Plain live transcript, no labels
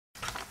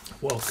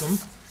Welcome.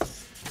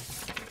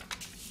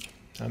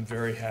 I'm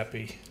very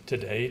happy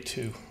today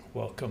to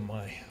welcome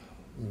my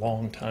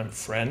longtime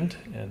friend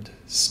and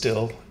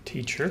still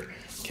teacher,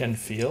 Ken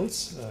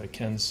Fields.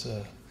 Ken's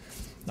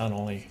not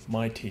only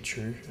my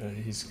teacher,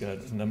 he's got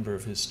a number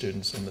of his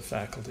students in the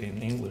faculty in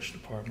the English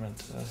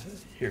department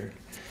here.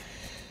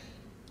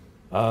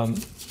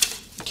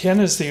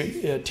 Ken is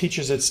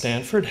teaches at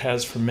Stanford,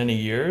 has for many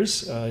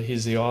years.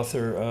 He's the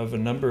author of a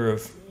number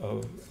of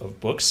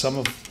books, some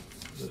of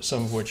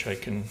which I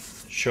can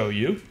show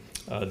you.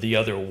 The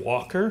Other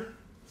Walker,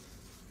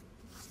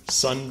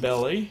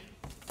 Sunbelly,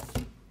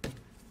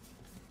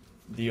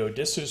 the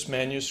Odysseus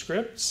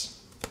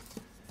manuscripts,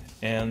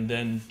 and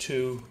then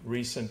two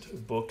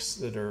recent books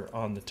that are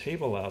on the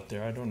table out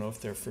there. I don't know if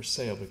they're for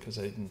sale because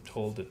I've been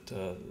told that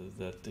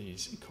the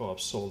co-op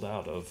sold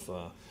out of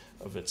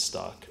its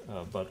stock.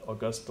 But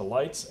August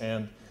Delights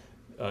and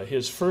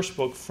his first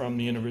book from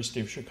the University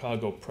of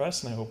Chicago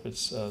Press, and I hope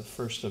it's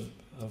first of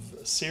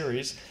a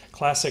series,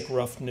 Classic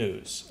Rough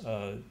News,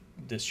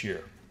 this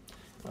year,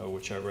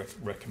 which I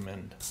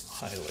recommend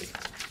highly.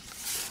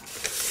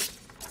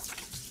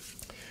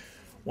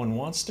 One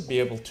wants to be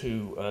able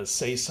to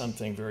say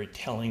something very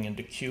telling and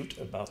acute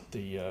about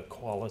the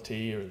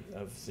quality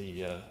of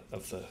the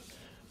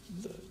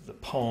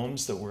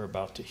poems that we're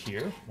about to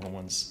hear when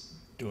one's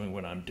doing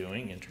what I'm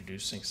doing,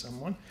 introducing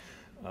someone.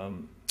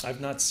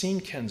 I've not seen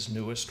Ken's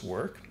newest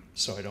work,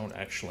 so I don't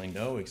actually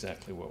know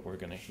exactly what we're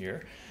going to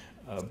hear,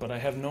 but I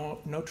have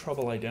no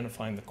trouble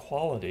identifying the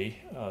quality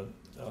of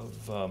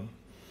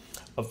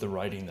the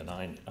writing that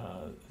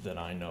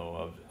I know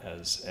of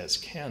as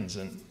Ken's,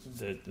 and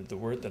the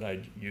word that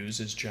I'd use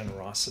is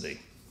generosity,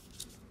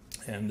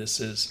 and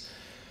this is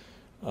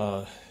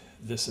a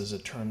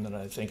term that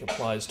I think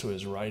applies to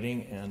his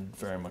writing and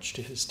very much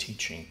to his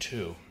teaching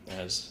too,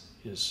 as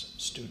his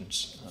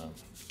students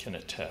can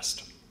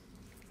attest.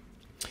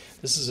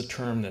 This is a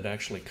term that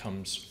actually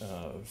comes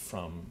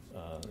from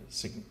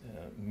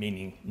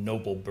meaning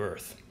noble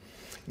birth,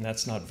 and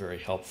that's not very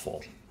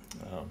helpful.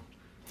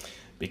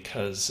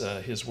 Because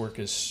his work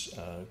is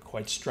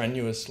quite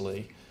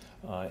strenuously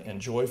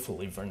and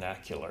joyfully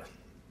vernacular.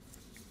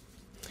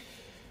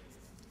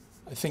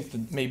 I think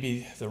that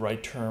maybe the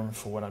right term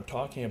for what I'm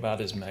talking about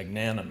is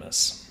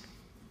magnanimous,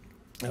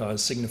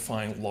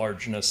 signifying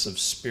largeness of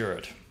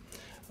spirit.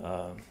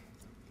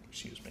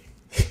 Excuse me.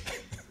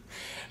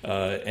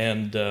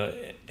 and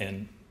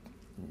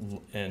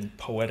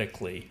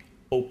poetically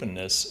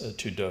openness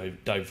to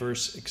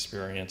diverse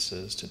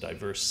experiences, to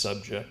diverse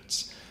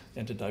subjects,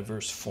 and to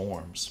diverse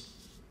forms.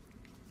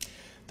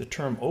 The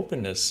term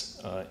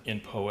openness in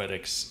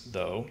poetics,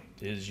 though,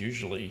 is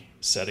usually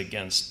set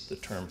against the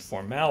term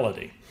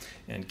formality,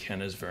 and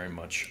Ken is very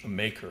much a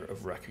maker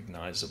of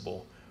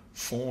recognizable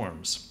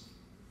forms.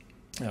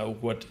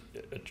 What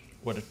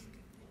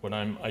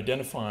I'm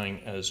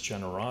identifying as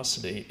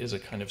generosity is a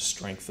kind of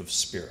strength of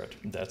spirit.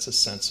 That's a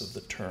sense of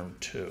the term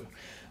too,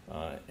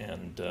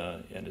 and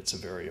it's a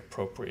very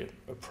appropriate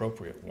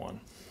one.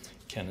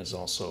 Ken is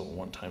also a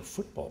one-time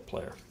football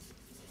player.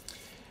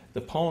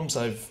 The poems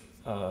I've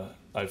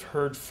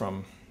heard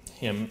from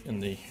him in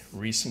the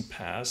recent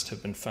past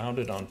have been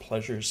founded on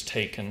pleasures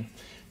taken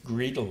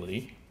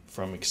greedily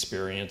from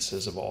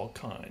experiences of all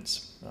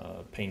kinds,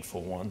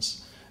 painful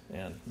ones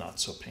and not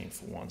so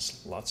painful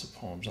ones. Lots of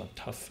poems on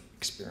tough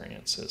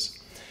experiences.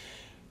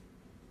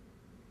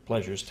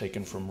 Pleasures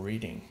taken from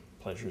reading,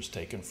 pleasures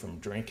taken from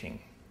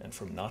drinking and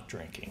from not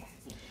drinking,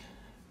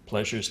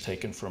 pleasures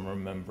taken from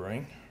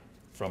remembering,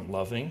 from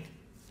loving,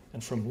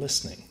 and from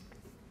listening.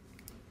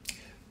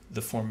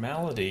 The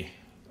formality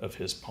of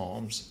his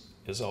poems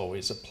is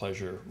always a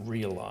pleasure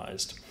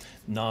realized,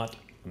 not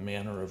a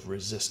manner of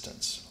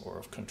resistance or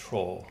of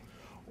control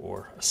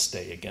or a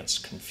stay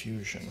against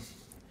confusion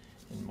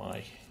in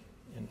my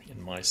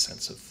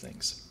sense of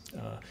things,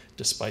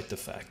 despite the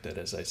fact that,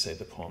 as I say,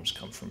 the poems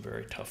come from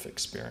very tough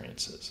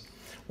experiences.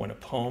 When a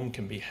poem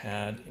can be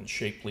had in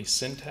shapely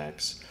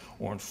syntax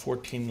or in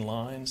 14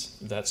 lines,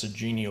 that's a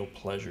genial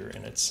pleasure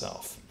in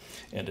itself,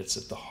 and it's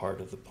at the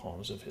heart of the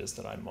poems of his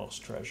that I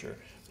most treasure.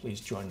 Please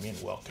join me in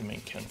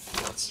welcoming Ken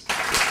Fields.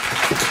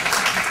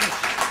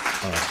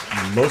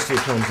 Most of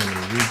the poems I'm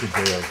going to read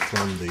today are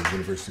from the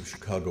University of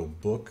Chicago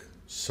book,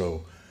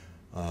 so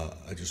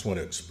I just want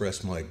to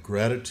express my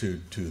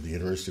gratitude to the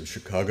University of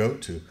Chicago,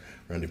 to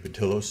Randy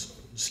Patillos,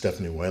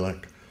 Stephanie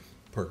Wylak,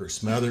 Parker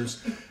Smathers,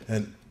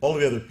 and all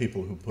the other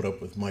people who put up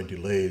with my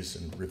delays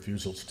and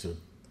refusals to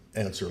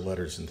answer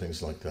letters and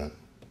things like that.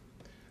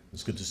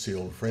 It's good to see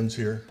old friends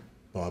here,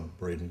 Bob,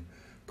 Braden,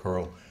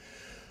 Carl,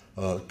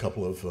 a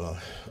couple of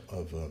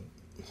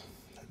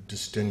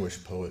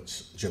distinguished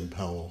poets, Jim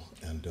Powell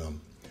and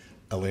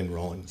Elaine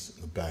Rawlings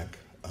in the back.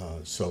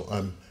 So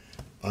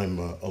I'm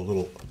a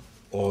little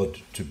awed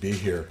to be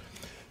here,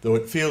 though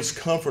it feels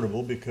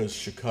comfortable because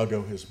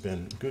Chicago has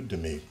been good to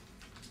me.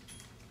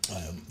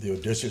 The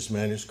Odysseus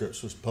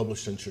manuscripts was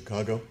published in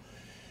Chicago,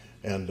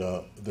 and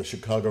the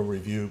Chicago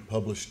Review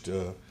published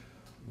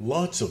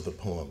lots of the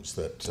poems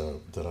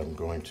that I'm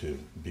going to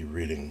be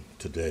reading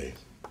today.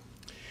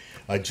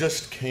 I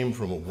just came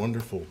from a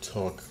wonderful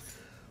talk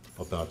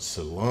about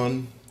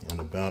Ceylon and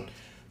about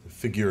the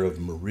figure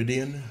of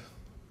meridian,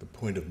 the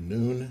point of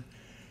noon,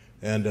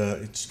 and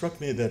it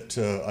struck me that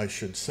I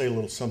should say a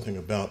little something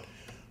about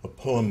a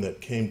poem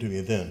that came to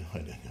me then. Hi,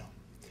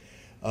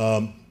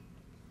 Danielle.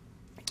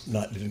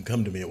 It didn't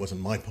come to me, it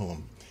wasn't my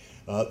poem.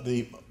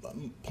 The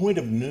point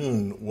of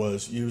noon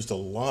was used a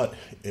lot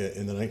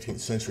in the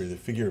 19th century, the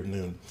figure of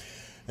noon.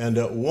 And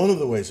one of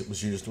the ways it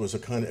was used was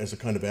as a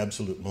kind of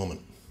absolute moment.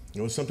 It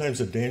was sometimes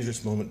a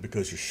dangerous moment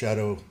because your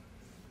shadow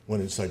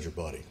went inside your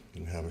body. You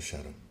didn't have a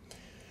shadow.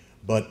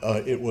 But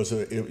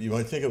you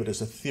might think of it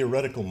as a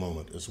theoretical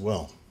moment as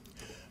well.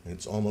 And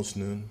it's almost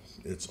noon,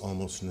 it's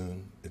almost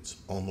noon, it's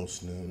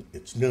almost noon,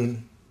 it's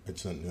noon,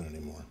 it's not noon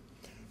anymore.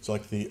 It's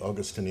like the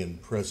Augustinian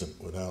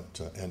present without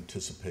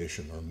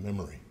anticipation or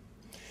memory.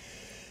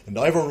 And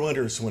Ivor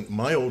Winters,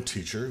 my old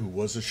teacher, who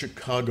was a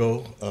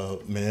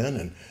Chicago man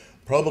and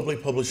probably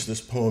published this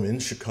poem in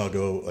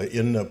Chicago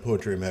in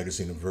Poetry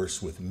Magazine of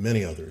Verse with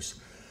many others,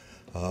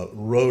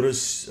 wrote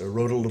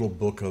a little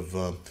book of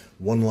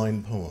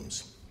one-line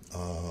poems,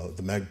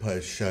 The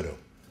Magpie's Shadow.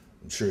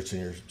 I'm sure it's in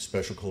your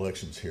special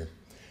collections here.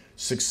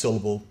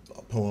 6-syllable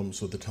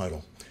poems with the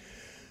title.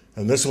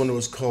 And this one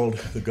was called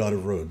The God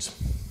of Roads.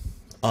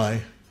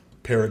 I,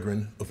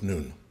 Peregrine of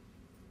Noon.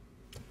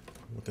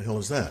 What the hell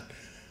is that?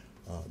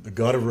 The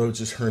god of roads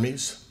is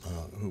Hermes,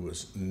 who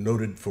was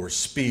noted for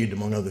speed,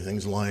 among other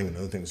things, lying and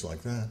other things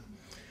like that.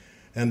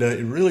 And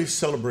it really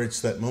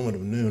celebrates that moment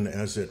of noon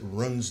as it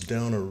runs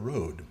down a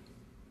road.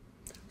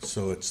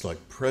 So it's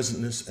like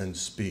presentness and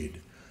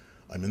speed.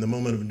 I'm in the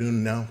moment of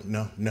noon now,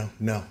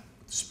 the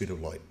speed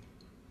of light.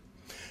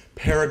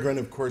 Peregrine,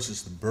 of course,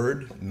 is the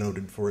bird,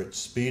 noted for its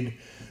speed.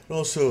 It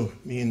also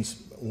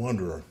means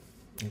wanderer,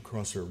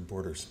 across our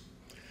borders.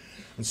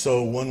 And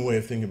so one way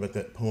of thinking about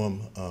that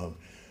poem,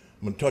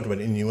 I'm going to talk about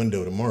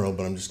innuendo tomorrow,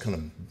 but I'm just kind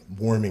of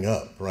warming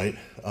up, right?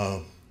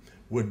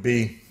 Would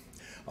be,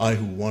 I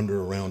who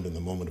wander around in the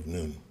moment of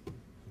noon.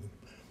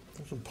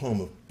 That's a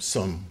poem of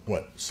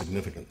somewhat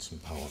significance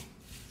and power.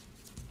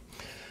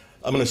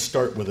 I'm going to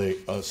start with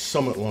a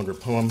somewhat longer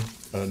poem,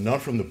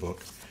 not from the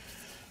book.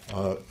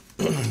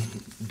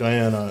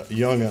 Diana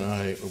Young and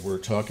I were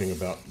talking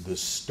about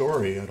this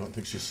story. I don't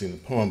think she's seen the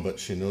poem, but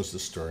she knows the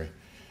story.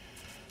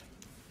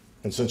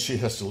 And since she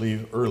has to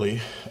leave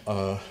early,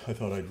 I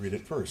thought I'd read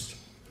it first.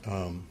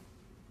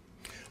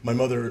 My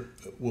mother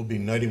will be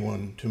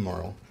 91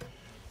 tomorrow,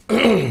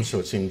 so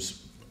it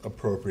seems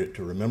appropriate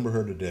to remember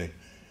her today.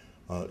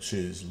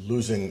 She's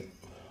losing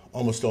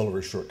almost all of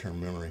her short-term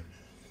memory,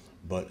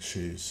 but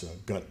she's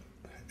got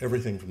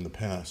everything from the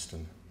past,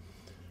 and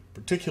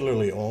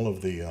particularly all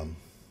of the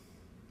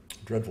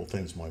dreadful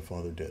things my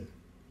father did.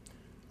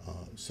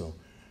 So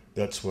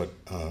that's what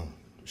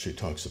she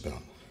talks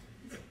about.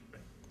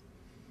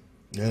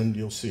 And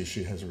you'll see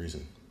she has a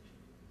reason.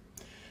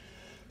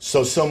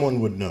 So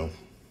someone would know.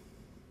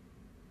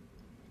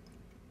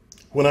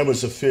 When I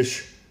was a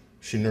fish,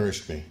 she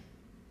nourished me.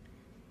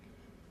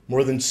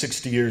 More than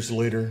 60 years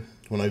later,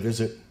 when I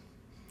visit,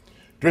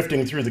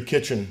 drifting through the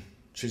kitchen,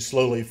 she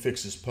slowly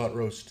fixes pot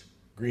roast,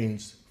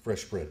 greens,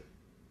 fresh bread.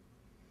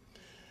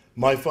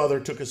 My father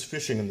took us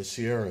fishing in the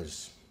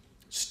Sierras,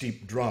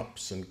 steep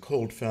drops and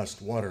cold,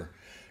 fast water,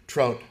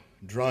 trout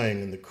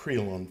drying in the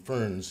creel on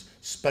ferns,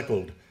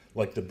 speckled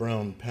like the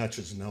brown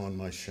patches now on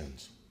my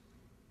shins.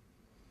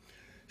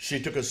 She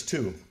took us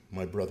too,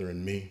 my brother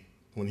and me,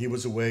 when he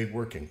was away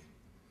working.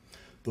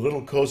 The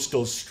little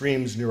coastal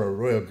streams near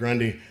Arroyo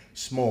Grande,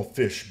 small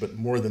fish, but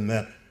more than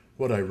that,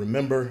 what I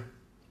remember,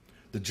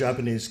 the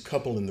Japanese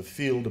couple in the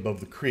field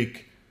above the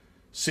creek,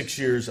 6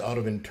 years out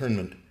of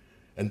internment,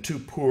 and too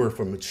poor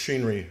for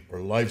machinery or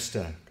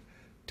livestock,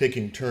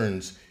 taking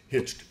turns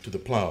hitched to the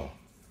plow,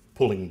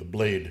 pulling the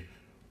blade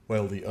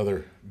while the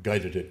other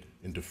guided it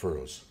into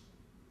furrows.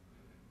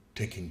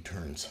 Taking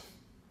turns.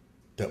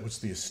 That was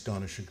the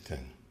astonishing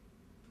thing.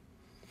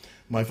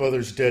 My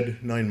father's dead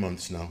 9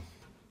 months now.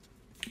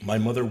 My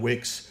mother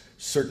wakes,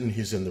 certain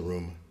he's in the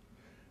room,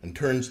 and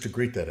turns to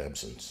greet that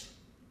absence.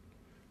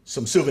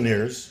 Some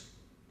souvenirs,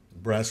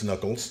 brass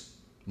knuckles,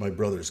 my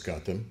brother's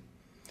got them,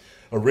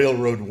 a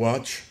railroad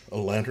watch, a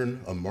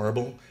lantern, a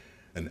marble,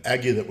 an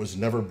aggie that was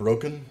never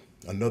broken,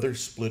 another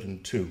split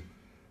in two,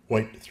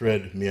 white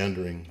thread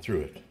meandering through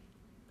it,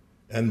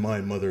 and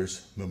my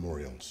mother's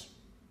memorials.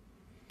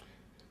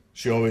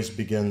 She always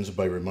begins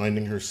by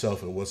reminding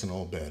herself it wasn't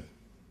all bad.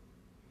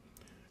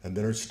 And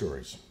then her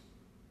stories.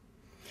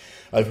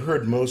 I've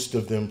heard most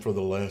of them for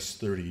the last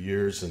 30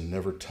 years and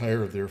never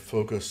tire of their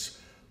focus,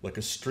 like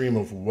a stream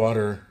of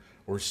water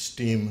or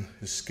steam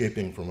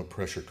escaping from a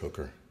pressure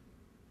cooker.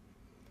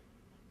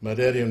 My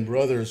daddy and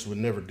brothers would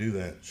never do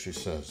that, she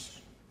says.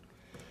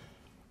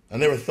 I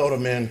never thought a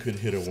man could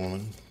hit a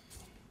woman.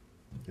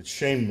 It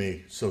shamed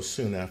me so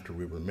soon after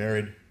we were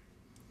married.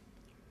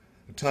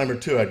 A time or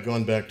two I'd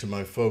gone back to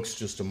my folks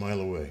just a mile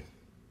away.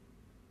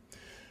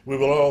 We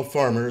were all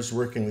farmers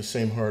working the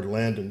same hard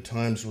land, and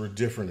times were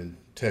different in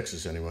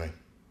Texas anyway.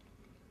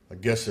 I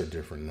guess they're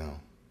different now.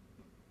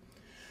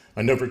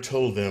 I never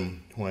told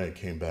them why I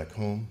came back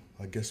home.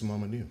 I guess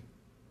Mama knew.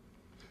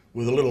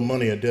 With a little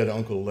money a dead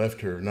uncle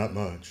left her, not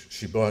much,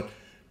 she bought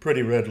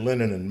pretty red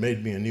linen and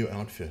made me a new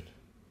outfit.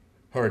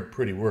 Hard,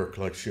 pretty work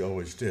like she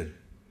always did.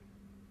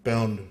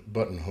 Bound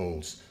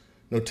buttonholes,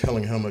 no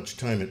telling how much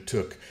time it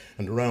took,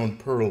 and round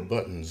pearl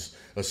buttons,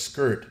 a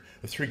skirt,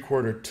 a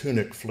three-quarter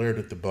tunic flared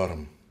at the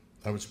bottom.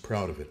 I was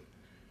proud of it,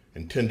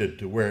 intended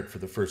to wear it for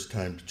the first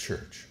time to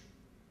church.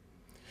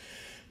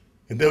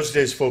 In those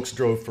days, folks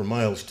drove for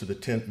miles to the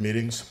tent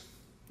meetings.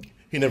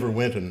 He never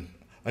went, and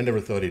I never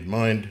thought he'd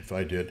mind if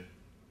I did.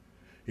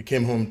 He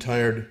came home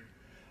tired.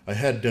 I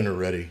had dinner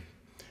ready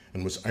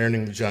and was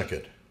ironing the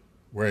jacket,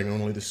 wearing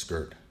only the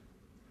skirt.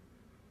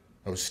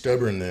 I was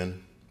stubborn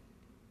then,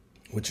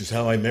 which is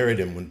how I married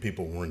him when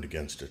people weren't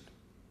against it.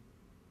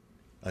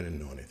 I didn't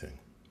know anything.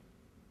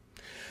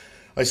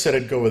 I said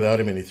I'd go without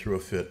him, and he threw a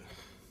fit.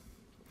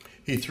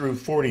 He threw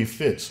 40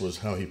 fits was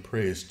how he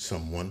praised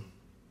someone.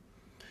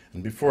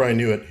 And before I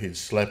knew it, he'd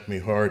slapped me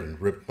hard and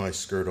ripped my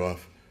skirt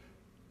off,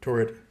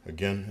 tore it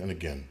again and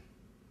again.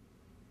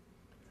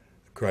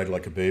 I cried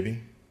like a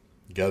baby,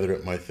 gathered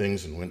up my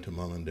things, and went to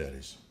Mom and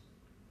Daddy's.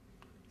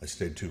 I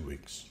stayed 2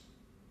 weeks.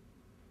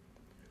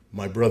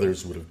 My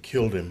brothers would have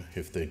killed him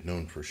if they'd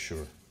known for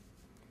sure.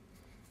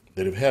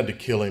 They'd have had to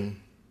kill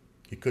him.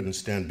 He couldn't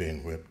stand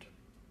being whipped.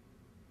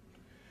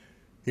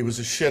 He was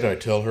a shit, I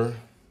tell her,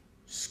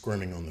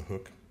 squirming on the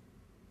hook.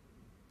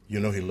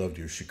 You know he loved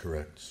you, she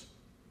corrects.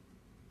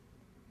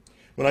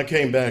 When I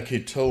came back,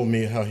 he told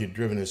me how he'd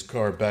driven his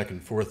car back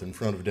and forth in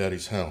front of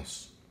Daddy's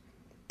house,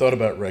 thought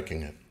about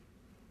wrecking it,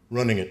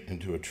 running it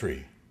into a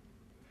tree.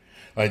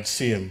 I'd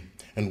see him,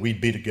 and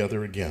we'd be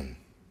together again.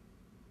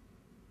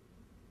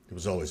 It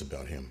was always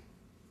about him.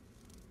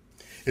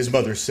 His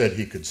mother said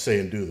he could say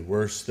and do the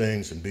worst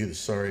things and be the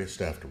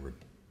sorriest afterward.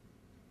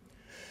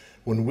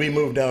 When we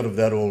moved out of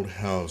that old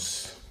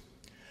house,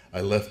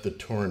 I left the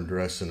torn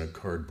dress in a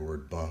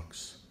cardboard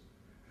box.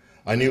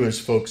 I knew his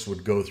folks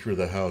would go through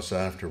the house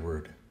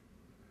afterward.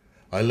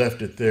 I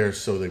left it there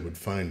so they would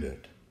find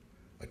it,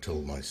 I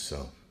told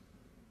myself,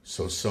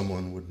 so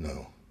someone would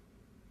know.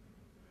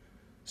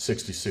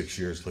 66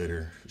 years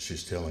later,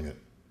 she's telling it,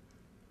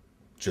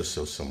 just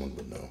so someone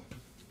would know.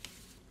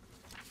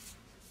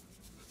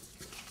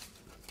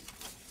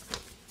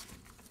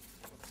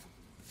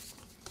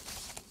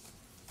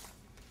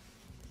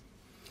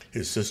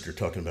 His sister,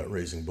 talking about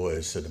raising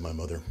boys, said to my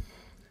mother,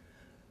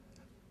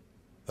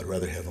 I'd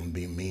rather have them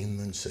be mean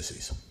than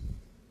sissies.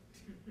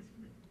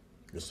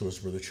 Because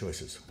those were the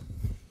choices.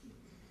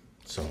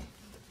 So,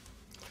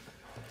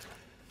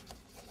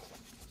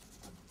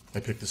 I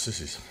picked the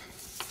sissies.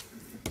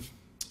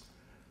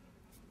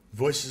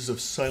 Voices of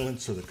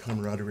silence or the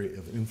camaraderie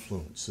of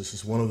influence. This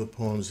is one of the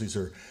poems. These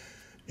are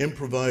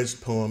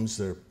improvised poems.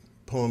 They're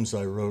poems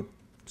I wrote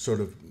sort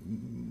of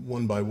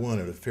one by one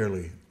at a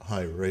fairly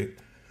high rate.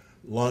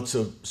 Lots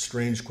of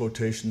strange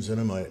quotations in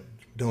them. I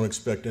don't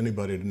expect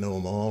anybody to know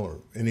them all or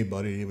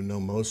anybody to even know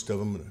most of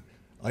them.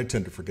 I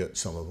tend to forget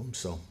some of them,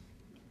 so.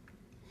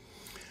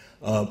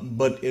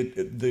 But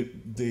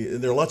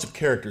there are lots of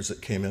characters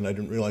that came in. I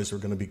didn't realize there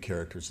were going to be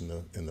characters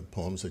in the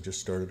poems. They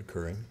just started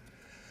occurring.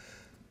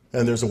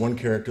 And there's one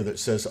character that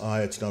says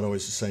I. It's not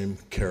always the same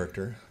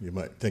character. You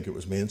might think it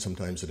was me, and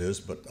sometimes it is,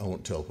 but I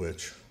won't tell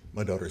which.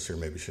 My daughter's here,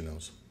 maybe she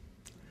knows.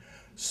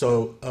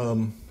 So,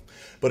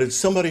 but it's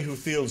somebody who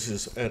feels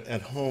is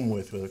at home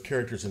with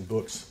characters in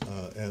books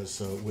as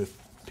with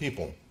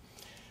people.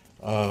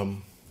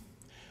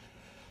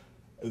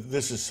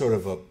 This is sort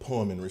of a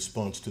poem in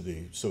response to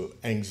the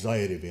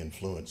anxiety of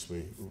influence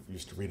we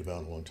used to read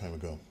about a long time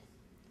ago.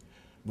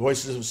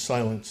 Voices of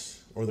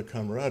silence or the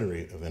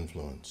camaraderie of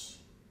influence.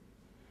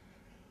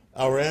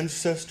 Our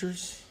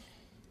ancestors?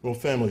 Well,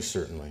 families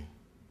certainly.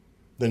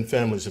 Then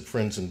families of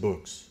friends and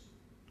books.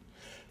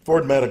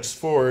 Ford Madox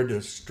Ford,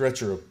 a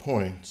stretcher of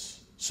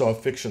points, saw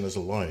fiction as a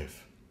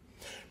life.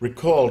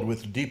 Recalled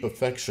with deep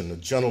affection a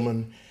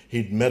gentleman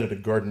he'd met at a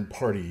garden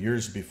party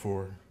years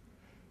before.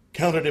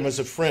 Counted him as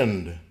a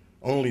friend,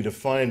 only to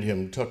find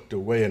him tucked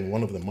away in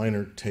one of the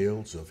minor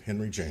tales of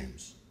Henry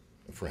James,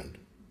 a friend.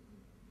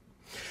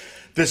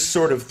 This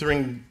sort of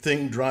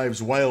thing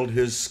drives wild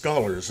his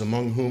scholars,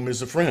 among whom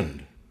is a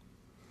friend.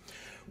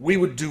 We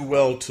would do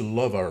well to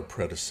love our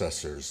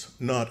predecessors,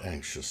 not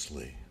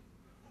anxiously.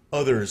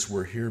 Others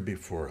were here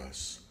before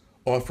us,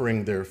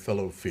 offering their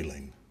fellow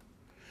feeling.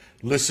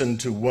 Listen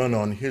to one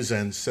on his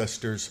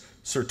ancestors,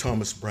 Sir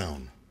Thomas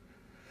Browne.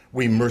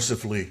 We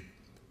mercifully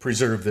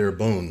preserve their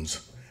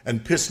bones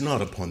and piss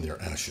not upon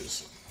their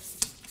ashes.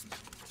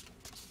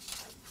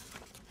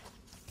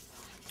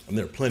 And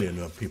there are plenty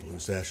enough people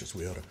whose ashes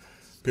we ought to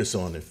piss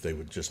on if they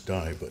would just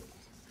die, but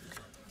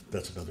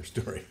that's another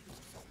story.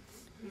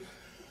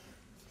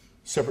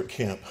 Separate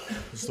camp.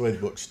 This is the way the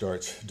book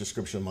starts.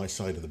 Description of my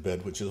side of the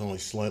bed, which is only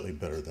slightly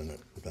better than it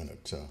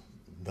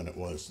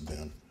was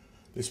then.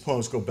 These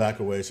poems go back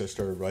a ways. I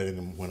started writing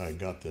them when I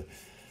got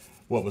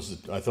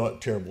I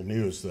thought terrible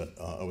news that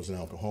I was an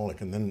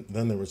alcoholic, and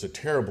then there was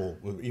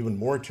even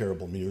more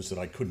terrible news that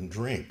I couldn't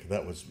drink.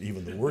 That was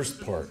even the worst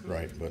part,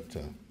 right? But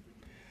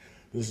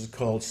this is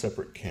called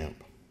Separate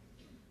Camp.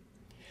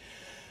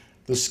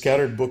 The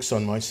scattered books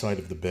on my side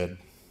of the bed,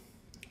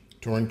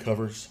 torn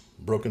covers,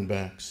 broken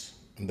backs,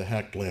 and the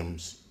hacked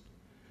limbs.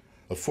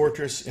 A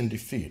fortress in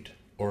defeat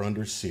or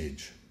under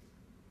siege.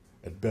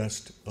 At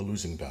best, a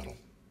losing battle.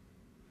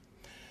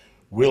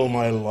 Will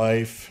my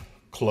life,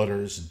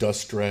 clutters,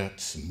 dust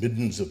rats,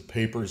 middens of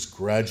papers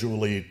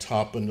gradually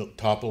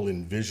topple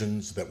in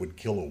visions that would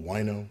kill a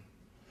wino,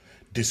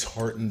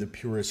 dishearten the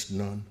purest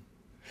nun?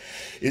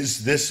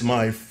 Is this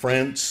my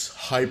France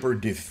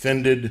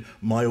hyper-defended,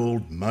 my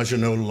old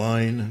Maginot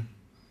line?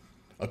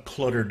 A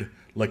cluttered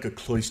like a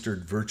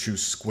cloistered virtue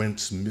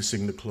squints,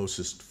 missing the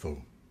closest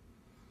foe.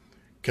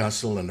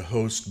 Castle and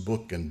host,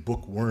 book and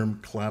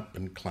bookworm, clap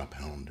and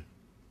claphound.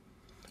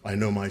 I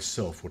know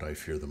myself what I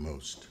fear the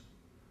most.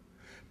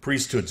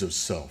 Priesthoods of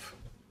self,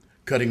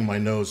 cutting my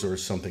nose or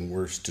something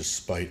worse to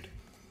spite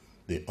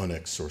the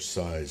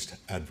unexorcised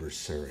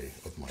adversary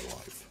of my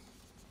life.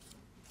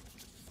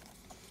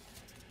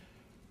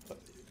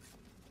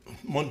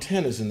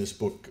 Montaigne is in this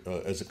book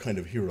as a kind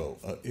of hero.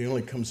 He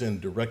only comes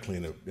in directly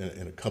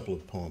in a couple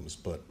of poems,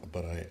 but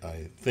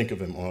I think of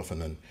him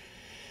often. And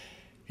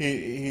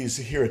he's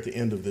here at the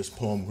end of this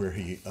poem where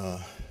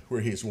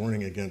he's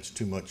warning against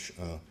too much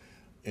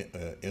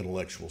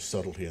intellectual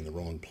subtlety in the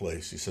wrong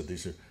place. He said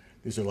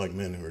these are like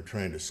men who are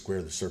trying to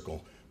square the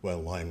circle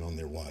while lying on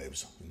their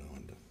wives.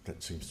 And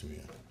that seems to be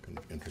a kind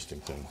of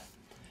interesting thing.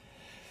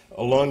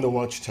 Along the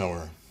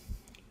watchtower.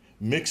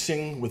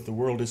 Mixing with the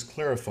world is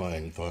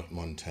clarifying, thought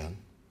Montaigne,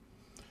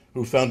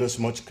 who found us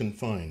much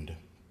confined,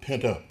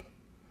 pent up,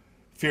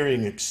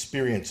 fearing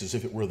experience as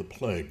if it were the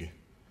plague,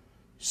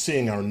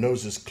 seeing our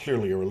noses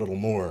clearly or a little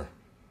more,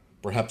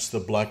 perhaps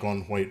the black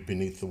on white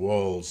beneath the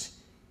walls,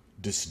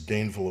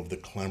 disdainful of the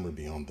clamor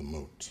beyond the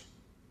moat.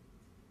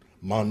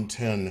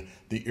 Montaigne,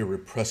 the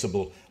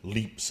irrepressible,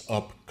 leaps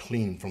up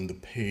clean from the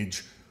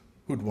page.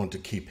 Who'd want to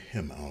keep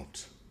him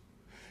out?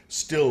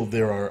 Still,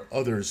 there are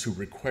others who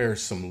require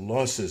some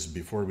losses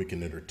before we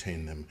can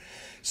entertain them.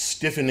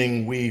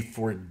 Stiffening, we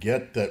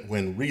forget that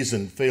when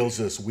reason fails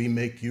us, we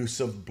make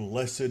use of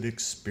blessed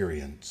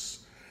experience.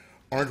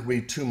 Aren't we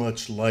too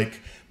much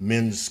like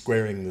men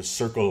squaring the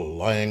circle,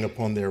 lying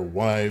upon their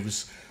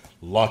wives,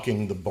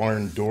 locking the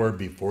barn door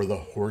before the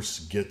horse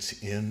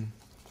gets in?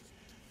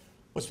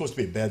 Well, it's supposed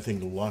to be a bad thing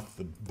to lock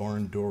the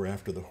barn door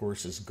after the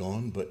horse is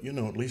gone, but,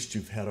 at least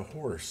you've had a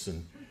horse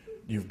and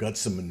you've got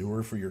some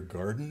manure for your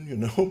garden,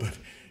 but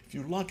if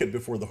you lock it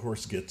before the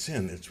horse gets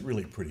in, it's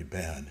really pretty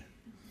bad.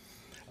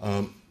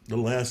 The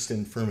last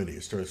infirmity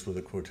starts with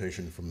a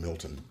quotation from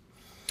Milton.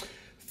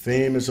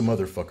 Fame is a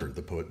motherfucker,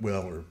 the poet,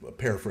 or a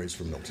paraphrase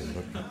from Milton,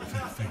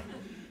 but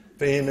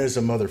fame is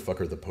a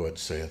motherfucker, the poet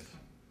saith.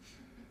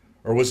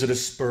 Or was it a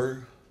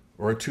spur,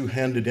 or a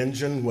two-handed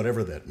engine,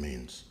 whatever that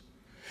means.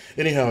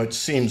 Anyhow, it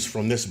seems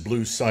from this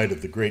blue side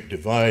of the great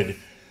divide,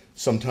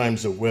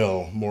 sometimes a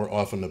well, more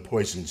often a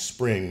poisoned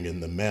spring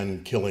in the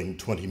man-killing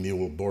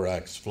 20-mule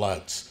borax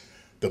flats,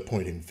 the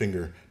pointing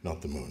finger,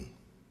 not the moon.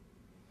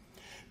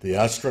 The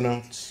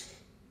astronauts,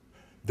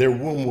 their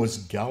womb was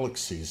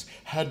galaxies,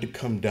 had to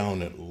come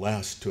down at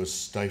last to a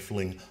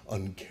stifling,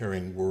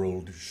 uncaring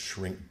world,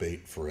 shrink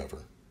bait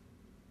forever.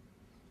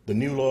 The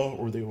new law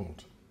or the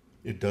old,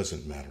 it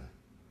doesn't matter.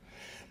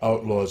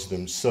 Outlaws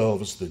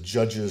themselves, the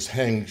judges,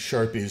 hanged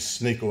sharpies,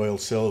 snake oil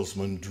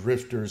salesmen,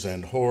 drifters,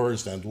 and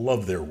whores, and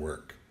love their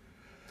work.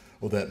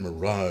 Oh, that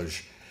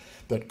mirage,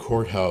 that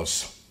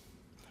courthouse.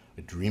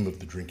 I dream of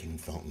the drinking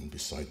fountain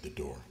beside the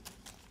door.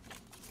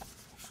 I'm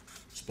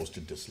supposed to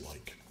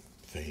dislike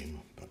fame,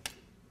 but...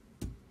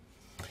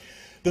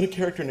 Then a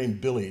character named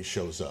Billy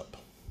shows up.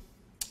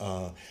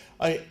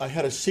 I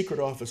had a secret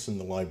office in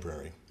the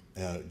library,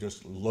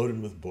 just loaded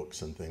with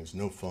books and things,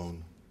 no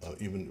phone.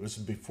 Even it was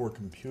before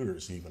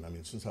computers even.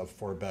 This is how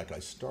far back I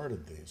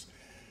started these.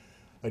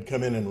 I'd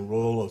come in and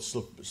roll a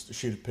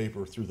sheet of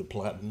paper through the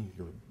platen.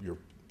 Your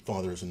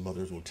fathers and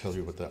mothers will tell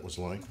you what that was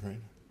like, right?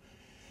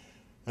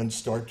 And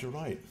start to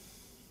write.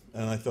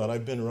 And I thought,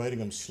 I've been writing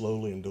them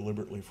slowly and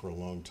deliberately for a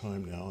long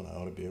time now, and I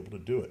ought to be able to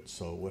do it.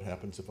 So what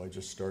happens if I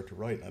just start to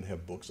write? I'd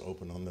have books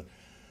open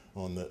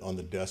on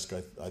the desk.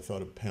 I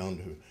thought of Pound,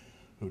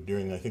 who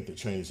during, I think, the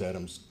Chinese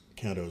Adams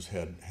Cantos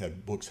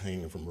had books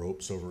hanging from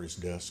ropes over his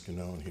desk,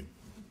 and he'd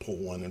pull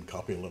one and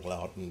copy a little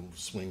out and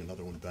swing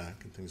another one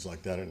back and things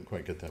like that. I didn't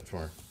quite get that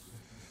far.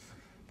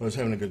 But I was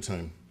having a good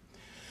time.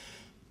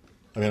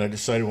 I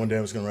decided one day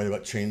I was going to write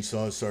about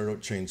chainsaws, so I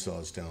wrote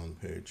chainsaws down on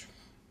the page.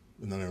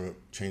 And then I wrote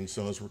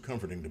chainsaws were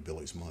comforting to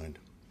Billy's mind.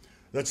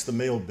 That's the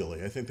male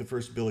Billy. I think the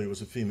first Billy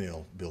was a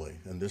female Billy,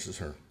 and this is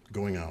her,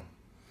 going out.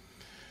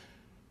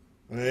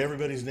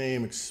 Everybody's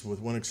name, with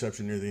one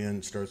exception near the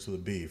end, starts with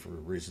a B for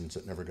reasons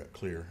that never got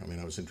clear.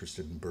 I was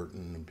interested in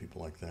Burton and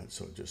people like that,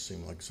 so it just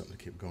seemed like something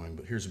to keep going.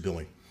 But here's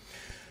Billy.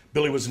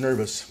 Billy was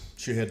nervous.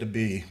 She had to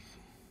be.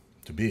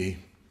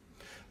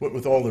 What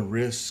with all the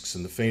risks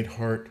and the faint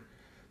heart,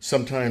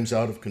 sometimes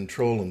out of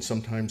control and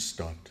sometimes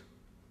stopped.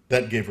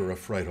 That gave her a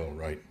fright, all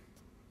right.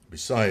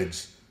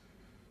 Besides,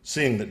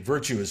 seeing that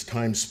virtue is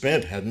time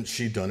spent, hadn't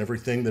she done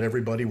everything that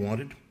everybody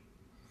wanted?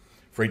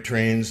 Freight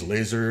trains,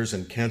 lasers,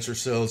 and cancer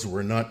cells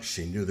were not,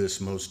 she knew this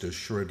most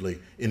assuredly,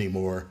 any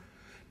more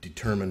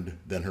determined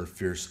than her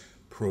fierce,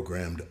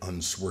 programmed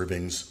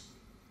unswervings.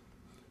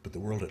 But the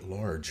world at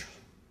large,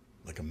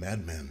 like a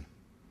madman,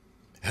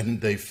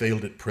 hadn't they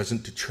failed at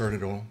present to chart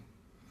it all?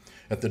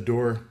 At the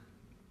door,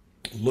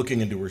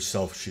 looking into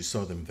herself, she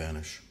saw them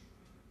vanish.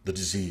 The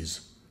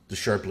disease, the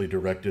sharply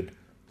directed,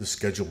 the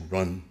scheduled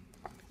run,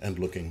 and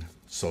looking,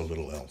 saw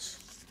little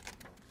else.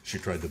 She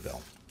tried the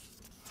bell.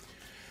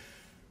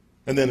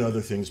 And then other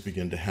things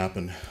begin to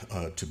happen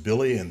to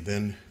Billy, and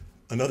then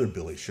another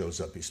Billy shows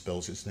up. He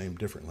spells his name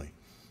differently.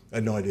 I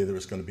had no idea there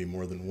was going to be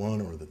more than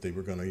one, or that they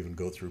were going to even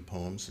go through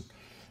poems. And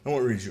I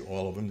won't read you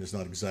all of them. There's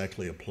not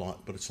exactly a plot,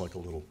 but it's like a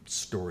little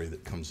story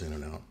that comes in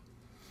and out.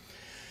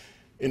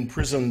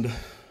 Imprisoned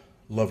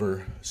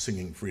lover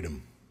singing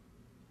freedom.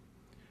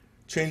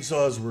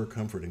 Chainsaws were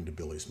comforting to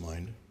Billy's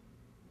mind.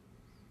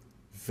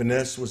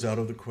 Finesse was out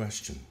of the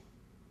question.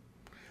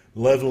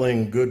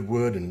 Leveling good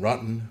wood and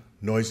rotten,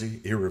 noisy,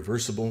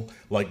 irreversible,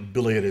 like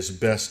Billy at his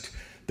best,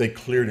 they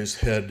cleared his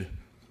head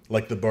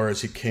like the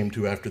bars he came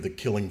to after the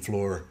killing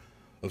floor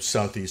of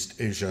Southeast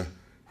Asia,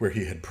 where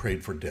he had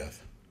prayed for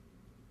death.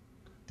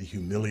 The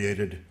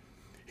humiliated,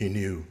 he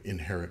knew,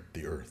 inherit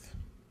the earth.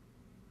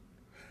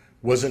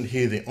 Wasn't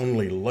he the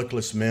only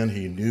luckless man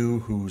he knew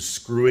who,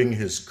 screwing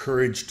his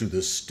courage to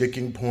the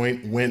sticking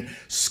point, went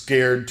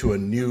scared to a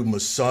new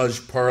massage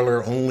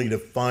parlor only to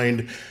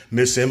find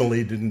Miss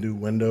Emily didn't do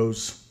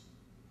windows?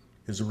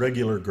 His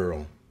regular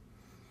girl,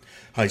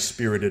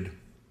 high-spirited,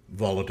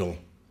 volatile,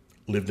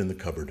 lived in the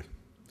cupboard,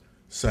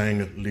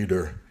 sang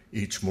Lieder,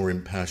 each more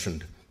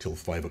impassioned, till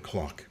 5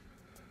 o'clock,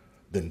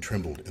 then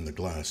trembled in the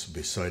glass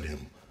beside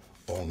him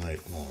all night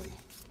long.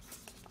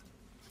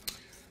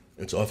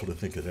 It's awful to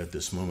think that at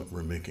this moment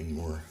we're making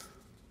more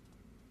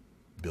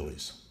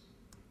Billies.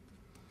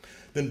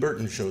 Then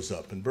Burton shows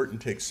up, and Burton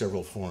takes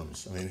several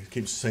forms. I mean, he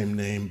keeps the same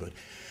name, but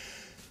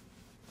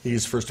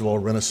he's, first of all,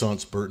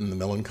 Renaissance Burton, the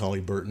melancholy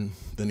Burton.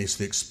 Then he's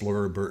the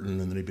explorer Burton,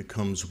 and then he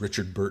becomes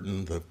Richard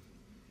Burton, the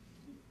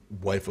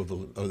wife of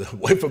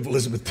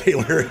Elizabeth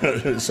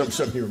Taylor.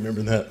 Some you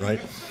remember that,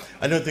 right?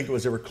 I don't think it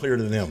was ever clear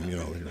to them,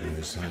 in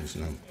these times,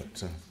 no.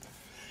 But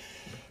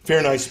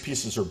Fair Nice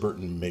Pieces, or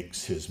Burton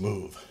makes his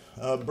move.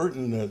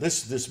 Burton,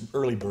 this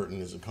early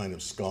Burton is a kind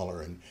of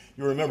scholar, and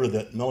you remember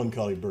that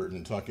melancholy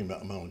Burton, talking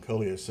about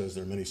melancholia, says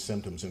there are many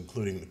symptoms,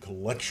 including the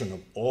collection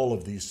of all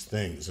of these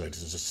things. That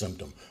is a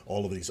symptom,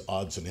 all of these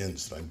odds and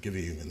ends that I'm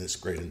giving you in this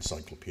great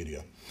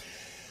encyclopedia.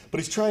 But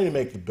he's trying to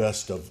make the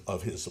best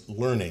of his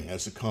learning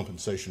as a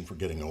compensation for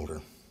getting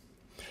older.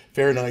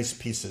 Fair Nice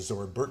Pieces,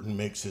 or Burton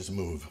makes his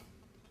move.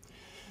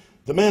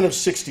 The man of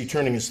 60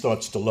 turning his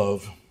thoughts to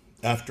love,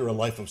 after a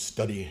life of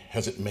study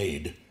has it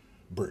made,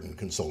 Burton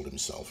consoled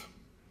himself.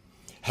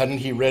 Hadn't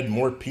he read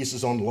more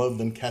pieces on love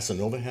than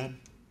Casanova had?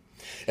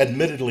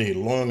 Admittedly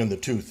long in the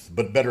tooth,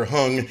 but better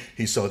hung,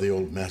 he saw the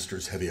old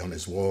masters heavy on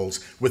his walls,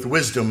 with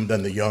wisdom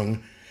than the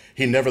young.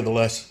 He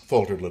nevertheless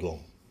faltered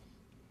little.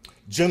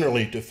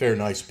 Generally, to Fair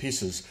Nice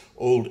Pieces,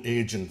 old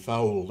age and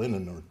foul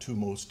linen are two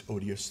most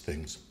odious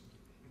things.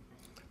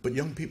 But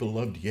young people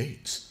loved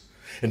Yeats,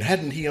 and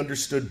hadn't he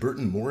understood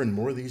Burton more and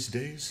more these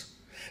days?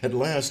 At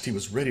last he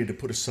was ready to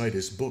put aside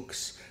his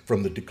books.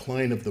 From the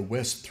decline of the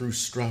West through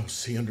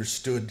Strauss, he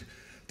understood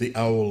the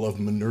owl of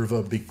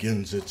Minerva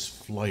begins its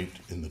flight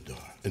in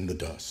the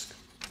dusk.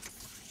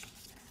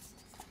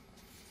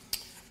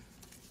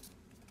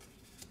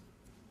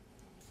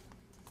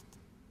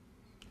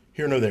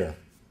 Here nor there.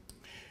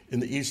 In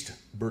the East,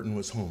 Burton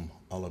was home,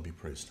 Allah be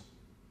praised.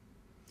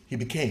 He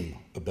became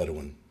a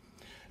Bedouin,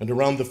 and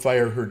around the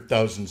fire heard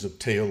thousands of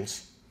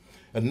tales,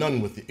 and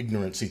none with the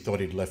ignorance he thought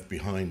he'd left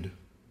behind.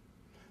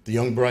 The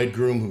young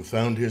bridegroom who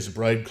found his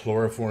bride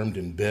chloroformed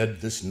in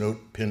bed, this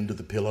note pinned to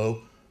the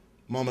pillow: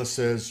 "Mama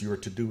says you are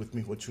to do with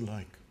me what you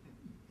like."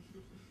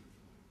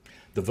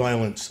 The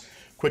violence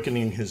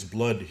quickening his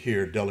blood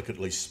here,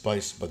 delicately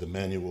spiced by the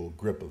manual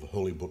grip of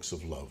holy books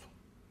of love.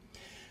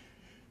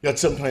 Yet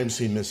sometimes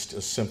he missed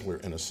a simpler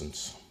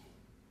innocence.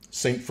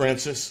 St.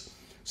 Francis,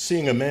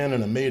 seeing a man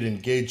and a maid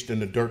engaged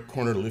in a dark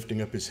corner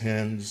lifting up his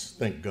hands,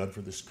 thanked God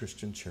for this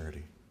Christian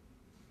charity.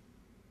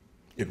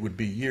 It would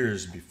be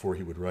years before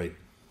he would write,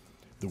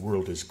 "The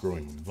world is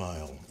growing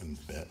vile and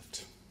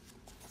bent."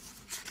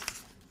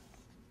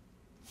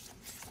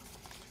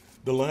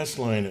 The last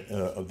line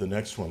of the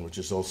next one, which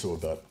is also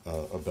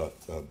about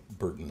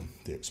Burton,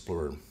 the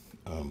explorer,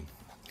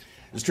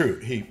 is true.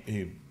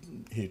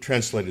 He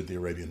translated the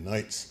Arabian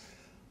Nights.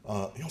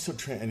 He also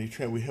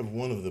we have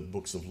one of the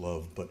books of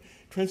love, but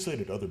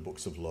translated other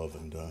books of love,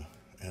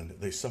 and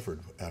they suffered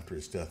after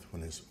his death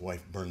when his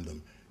wife burned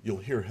them. You'll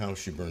hear how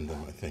she burned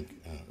them, I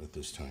think, at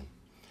this time.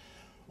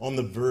 On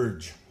the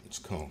Verge, it's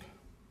called.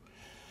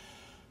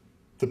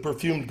 The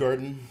perfumed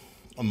garden,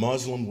 a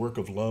Muslim work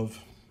of love,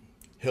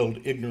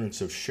 held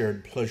ignorance of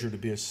shared pleasure to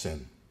be a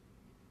sin,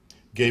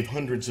 gave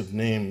hundreds of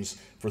names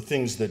for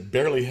things that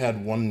barely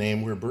had one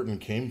name where Burton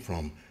came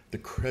from, the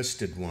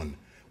crested one,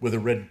 with a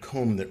red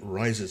comb that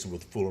rises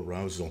with full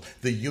arousal,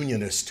 the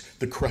unionist,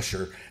 the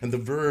crusher, and the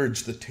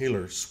verge, the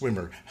tailor,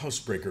 swimmer,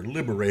 housebreaker,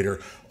 liberator,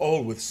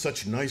 all with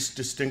such nice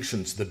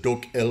distinctions, the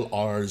doc el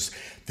ars.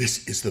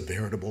 This is the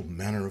veritable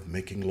manner of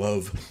making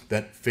love,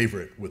 that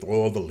favorite with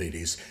all the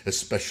ladies,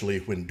 especially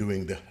when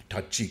doing the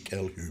tachik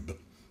el hub,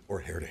 or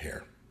hair to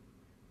hair.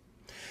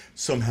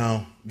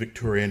 Somehow,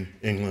 Victorian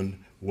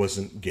England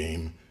wasn't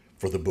game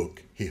for the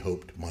book he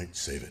hoped might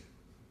save it.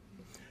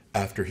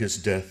 After his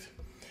death,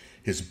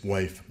 his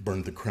wife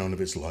burned the crown of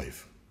his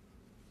life,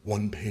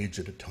 one page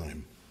at a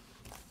time.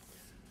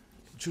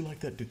 Did you like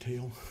that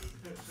detail?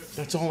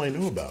 That's all I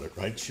know about it,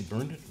 right? She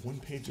burned it one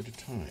page at a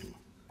time.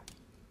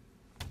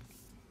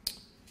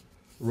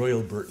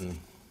 Royal Burton.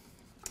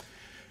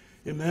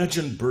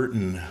 Imagine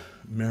Burton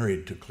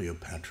married to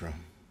Cleopatra,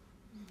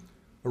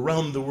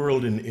 around the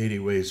world in 80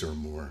 ways or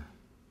more.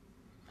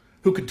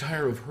 Who could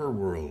tire of her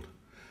world,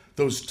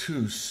 those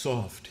two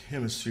soft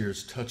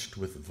hemispheres touched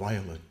with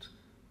violet?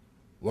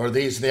 Were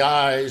these the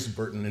eyes,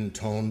 Burton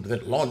intoned,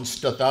 that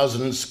launched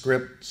 1,000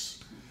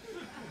 scripts?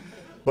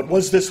 But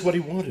was this what he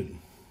wanted?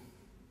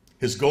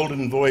 His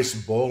golden voice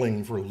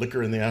bawling for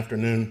liquor in the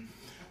afternoon.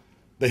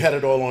 They had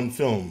it all on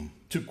film,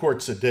 2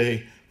 quarts a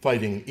day,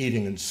 fighting,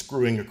 eating, and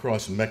screwing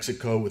across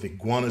Mexico with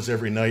iguanas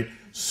every night,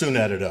 soon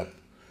added up.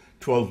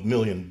 $12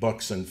 million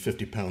and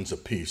 50 pounds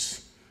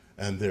apiece.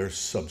 And their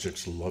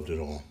subjects loved it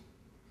all.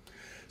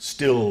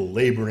 Still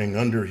laboring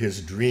under his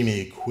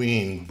dreamy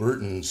queen,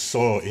 Burton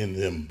saw in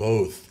them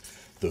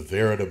both the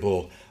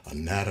veritable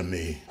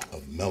anatomy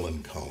of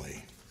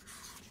melancholy.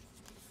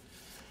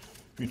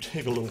 If you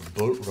take a little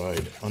boat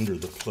ride under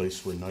the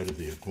place where Night of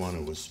the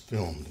Iguana was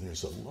filmed,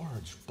 there's a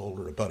large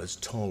boulder about as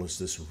tall as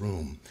this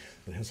room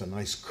that has a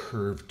nice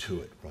curve to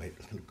it, right?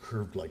 It's kind of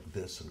curved like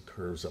this and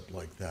curves up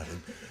like that.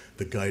 And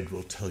the guide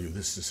will tell you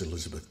this is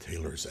Elizabeth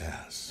Taylor's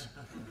ass.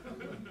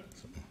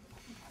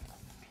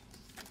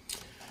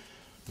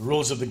 The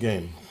rules of the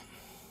game.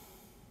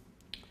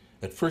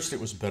 At first it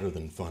was better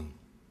than fun.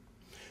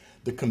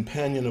 The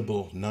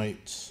companionable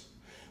nights,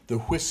 the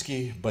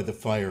whiskey by the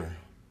fire,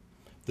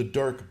 the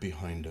dark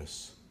behind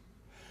us,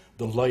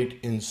 the light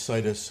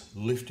inside us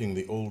lifting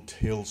the old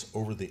tales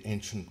over the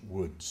ancient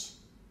woods.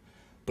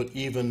 But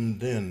even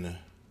then,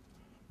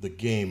 the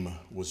game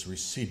was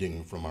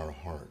receding from our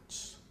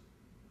hearts.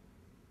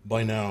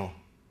 By now,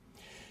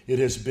 it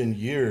has been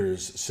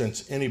years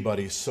since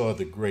anybody saw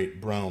the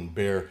great brown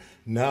bear.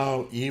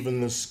 Now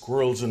even the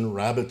squirrels and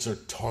rabbits are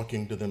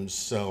talking to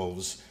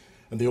themselves,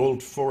 and the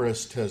old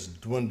forest has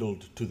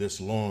dwindled to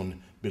this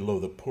lawn below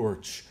the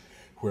porch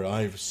where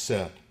I've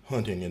sat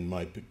hunting in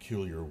my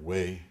peculiar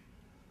way,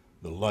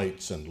 the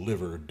lights and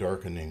liver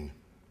darkening,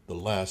 the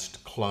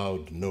last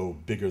cloud no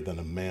bigger than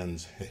a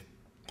man's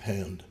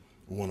hand,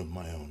 one of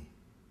my own.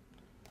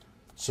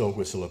 So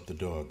whistle up the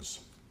dogs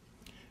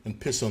and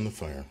piss on the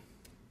fire.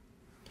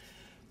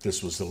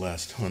 This was the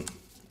last hunt,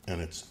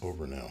 and it's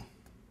over now.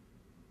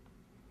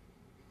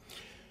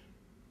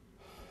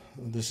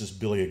 This is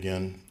Billy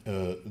again.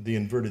 The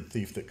inverted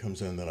thief that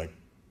comes in that I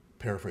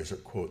paraphrase or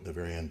quote at the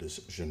very end is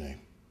Genet,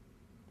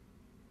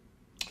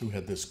 who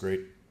had this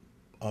great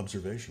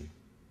observation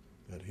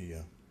that he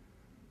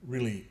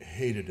really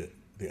hated it,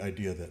 the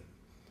idea that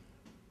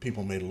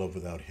people made love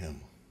without him.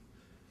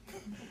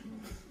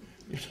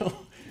 You know,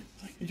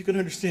 you can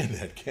understand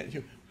that, can't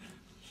you?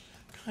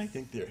 I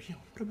think there,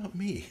 what about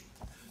me?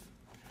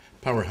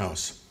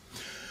 Powerhouse.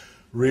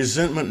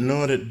 Resentment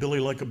gnawed at Billy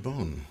like a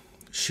bone.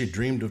 She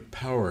dreamed of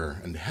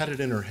power and had it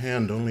in her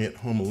hand only at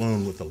home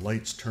alone with the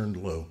lights turned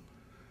low,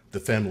 the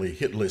family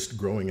hit list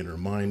growing in her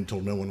mind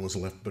till no one was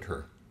left but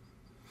her.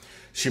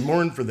 She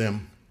mourned for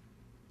them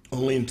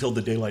only until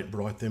the daylight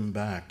brought them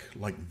back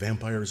like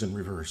vampires in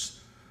reverse.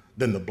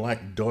 Then the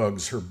black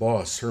dogs, her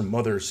boss, her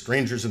mother,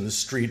 strangers in the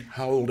street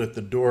howled at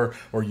the door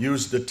or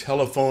used the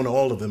telephone,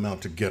 all of them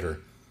out to get her.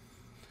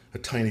 A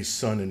tiny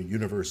sun in a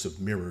universe of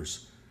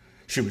mirrors.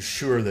 She was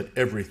sure that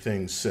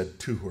everything said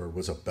to her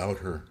was about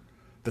her,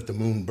 that the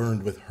moon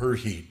burned with her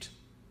heat.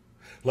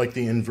 Like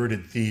the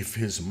inverted thief,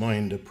 his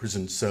mind a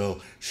prison cell,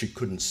 she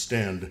couldn't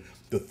stand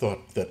the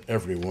thought that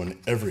everyone,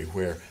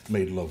 everywhere,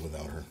 made love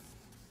without her.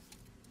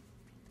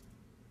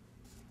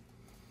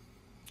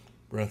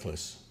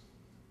 Breathless.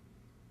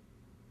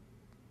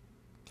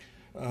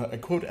 I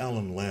quote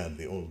Alan Ladd,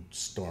 the old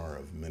star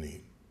of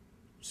many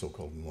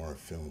so-called noir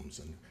films,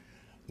 and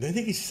I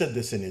think he said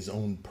this in his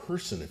own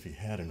person, if he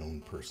had an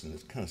own person.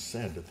 It's kind of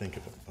sad to think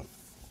of it, but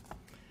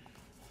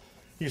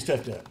he used to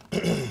have to,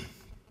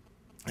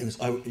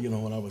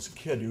 when I was a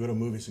kid, you go to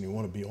movies and you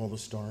want to be all the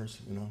stars,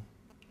 you know.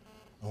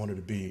 I wanted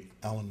to be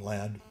Alan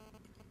Ladd.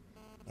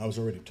 I was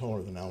already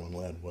taller than Alan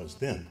Ladd was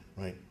then,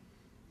 right?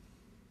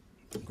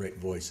 Great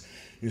voice.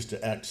 He used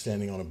to act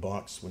standing on a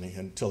box when he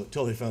had, till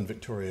they found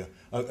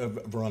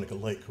Veronica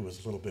Lake, who was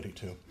a little bitty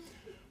too.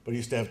 But he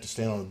used to have to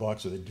stand on a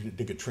box, or they'd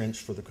dig a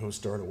trench for the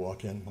co-star to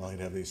walk in while he'd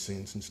have these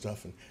scenes and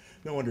stuff. And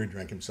no wonder he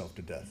drank himself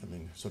to death. I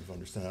mean, sort of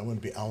understand. I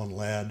wanted to be Alan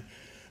Ladd.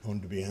 I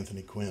wanted to be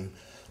Anthony Quinn.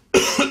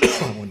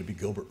 I wanted to be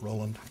Gilbert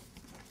Roland.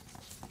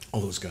 All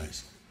those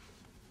guys.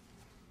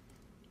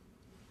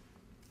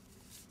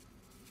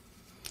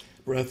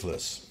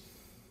 Breathless,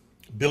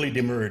 Billy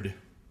demurred,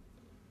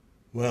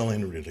 well,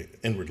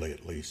 inwardly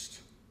at least.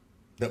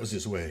 That was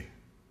his way.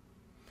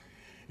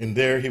 In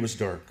there he was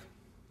dark,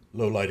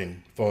 low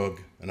lighting, fog,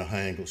 and a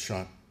high-angle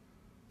shot,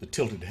 the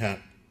tilted hat,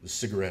 the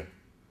cigarette,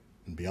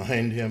 and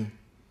behind him,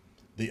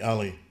 the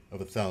alley of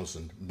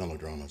 1,000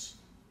 melodramas.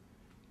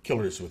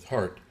 Killers with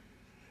heart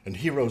and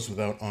heroes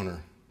without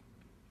honor.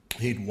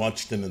 He'd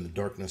watched them in the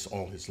darkness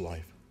all his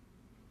life.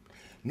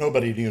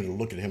 Nobody knew to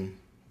look at him,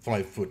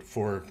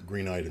 5'4",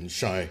 green-eyed and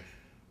shy,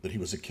 that he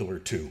was a killer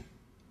too,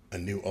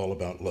 and knew all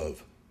about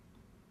love.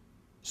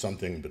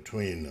 Something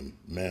between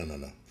a man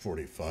and a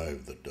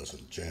 45 that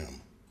doesn't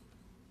jam.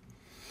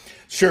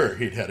 Sure,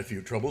 he'd had a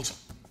few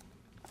troubles.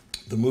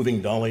 The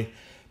moving dolly,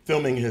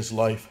 filming his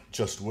life,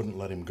 just wouldn't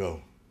let him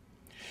go.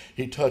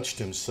 He touched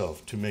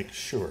himself to make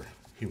sure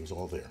he was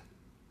all there.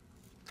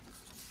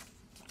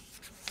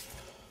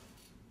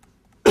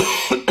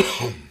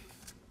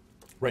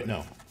 Right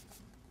now.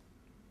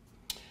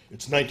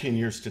 It's 19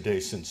 years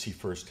today since he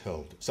first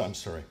held.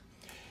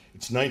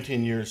 It's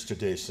 19 years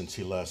today since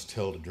he last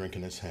held a drink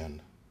in his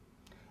hand,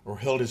 or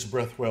held his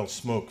breath while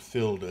smoke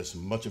filled as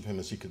much of him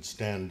as he could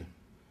stand,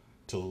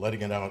 till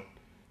letting it out,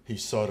 he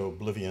sought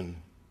oblivion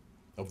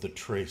of the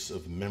trace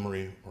of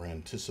memory or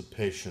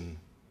anticipation,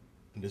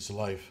 and his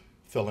life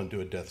fell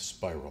into a death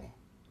spiral.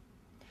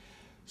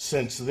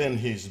 Since then,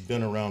 he's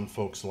been around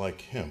folks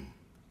like him.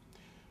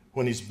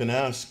 When he's been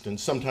asked, and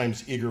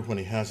sometimes eager when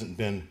he hasn't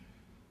been,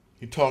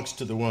 he talks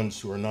to the ones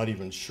who are not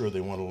even sure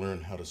they want to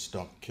learn how to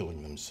stop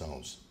killing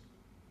themselves.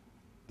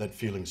 That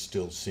feeling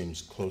still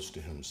seems close to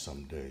him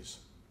some days.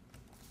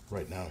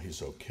 Right now,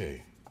 he's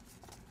okay,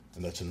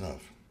 and that's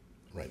enough,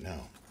 right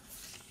now.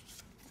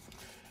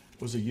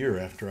 It was a year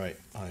after I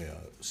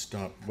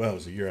stopped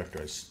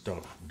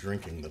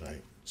drinking that I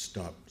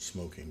stopped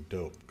smoking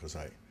dope, because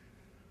I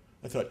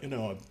thought,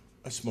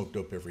 I smoked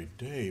dope every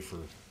day for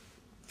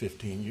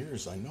 15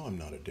 years. I know I'm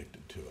not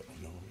addicted to it.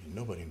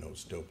 Nobody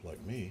knows dope like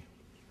me.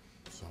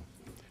 So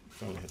I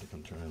finally had to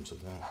come to terms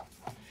with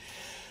that.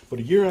 But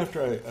a year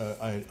after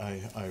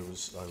I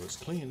was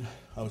clean,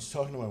 I was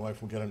talking to my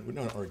wife. We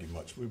don't argue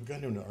much. We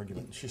got into an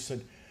argument. And she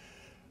said,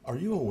 "Are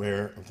you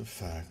aware of the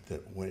fact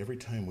that every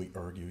time we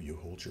argue, you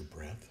hold your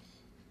breath?"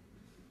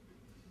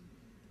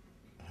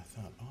 And I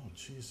thought, oh,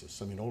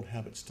 Jesus. Old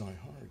habits die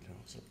hard. I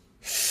was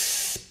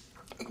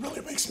like, it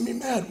really makes me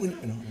mad when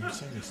you're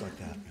saying things like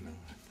that.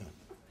 I thought,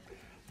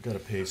 I've got to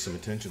pay some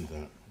attention to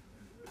that.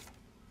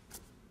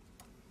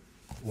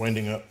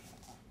 Winding up.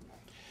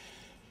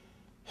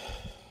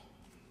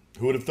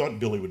 Who would have thought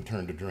Billy would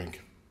turn to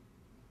drink?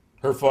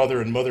 Her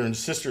father and mother and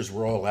sisters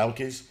were all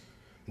alkies,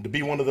 and to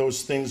be one of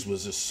those things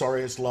was the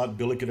sorriest lot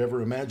Billy could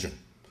ever imagine.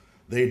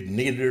 They'd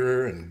needed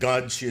her, and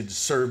God, she had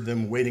served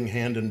them, waiting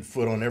hand and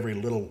foot on every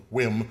little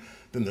whim.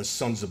 Then the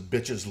sons of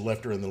bitches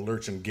left her in the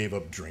lurch and gave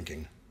up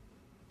drinking.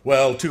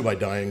 Well, two by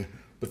dying,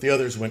 but the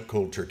others went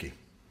cold turkey.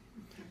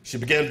 She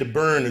began to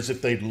burn as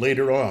if they'd laid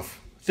her off.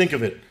 Think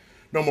of it.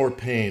 No more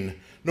pain,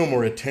 no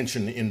more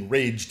attention,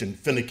 enraged and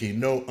finicky,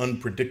 no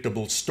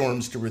unpredictable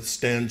storms to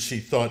withstand, she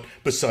thought,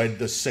 beside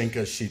the sink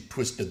as she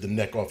twisted the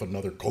neck off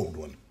another cold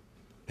one.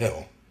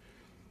 Hell,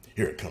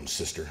 here it comes,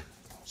 sister.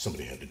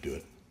 Somebody had to do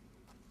it.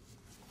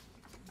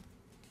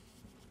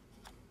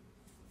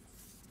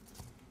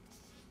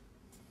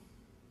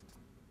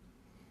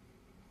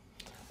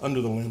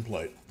 Under the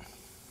lamplight.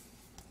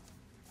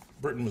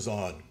 Burton was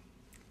odd.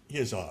 He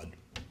is odd.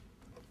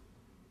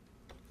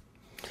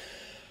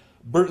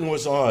 Burton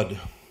was odd.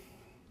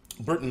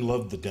 Burton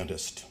loved the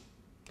dentist,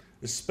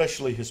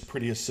 especially his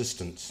pretty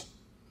assistants.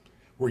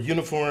 Were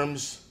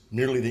uniforms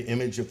merely the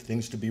image of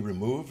things to be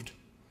removed?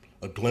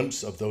 A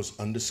glimpse of those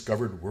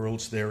undiscovered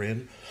worlds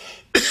therein?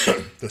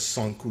 The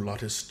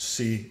sans-culotist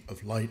sea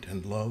of light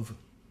and love?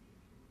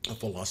 A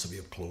philosophy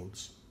of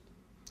clothes?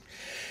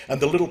 And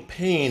the little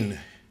pain,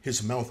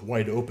 his mouth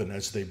wide open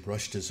as they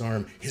brushed his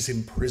arm, his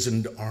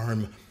imprisoned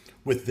arm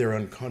with their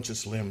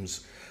unconscious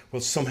limbs.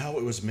 Well, somehow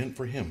it was meant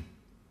for him.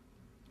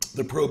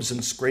 The probes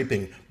and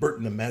scraping,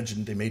 Burton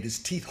imagined they made his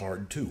teeth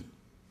hard, too.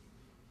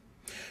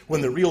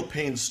 When the real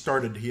pain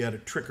started, he had a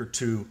trick or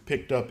two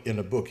picked up in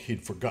a book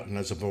he'd forgotten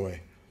as a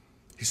boy.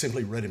 He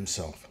simply read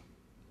himself.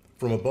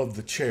 From above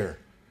the chair,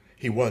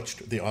 he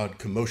watched the odd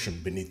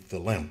commotion beneath the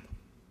lamp.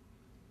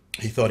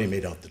 He thought he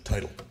made out the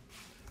title,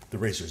 The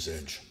Razor's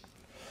Edge.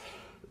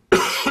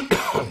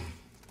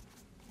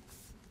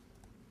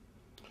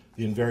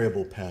 The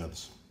Invariable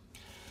Paths.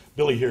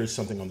 Billy hears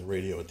something on the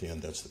radio at the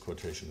end. That's the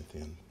quotation at the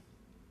end.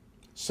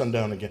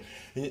 Sundown again.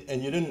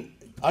 And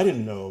I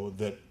didn't know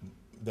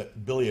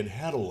that Billy had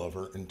had a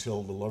lover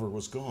until the lover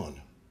was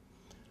gone.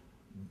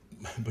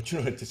 But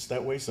it's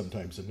that way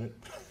sometimes, isn't it?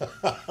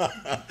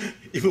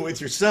 Even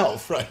with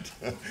yourself, right?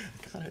 God,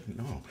 I didn't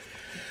know.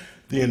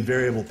 The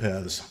Invariable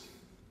Paths.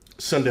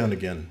 Sundown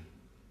again.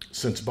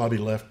 Since Bobby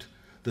left,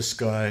 the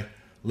sky,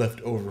 left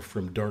over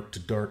from dark to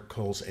dark,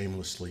 calls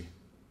aimlessly.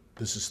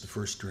 This is the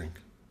first drink.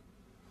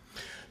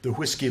 The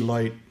whiskey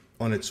light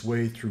on its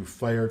way through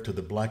fire to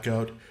the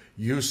blackout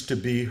used to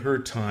be her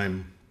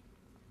time,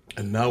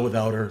 and now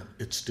without her,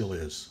 it still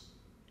is.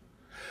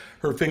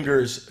 Her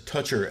fingers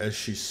touch her as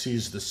she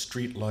sees the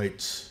street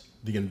lights,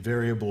 the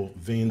invariable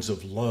veins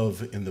of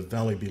love in the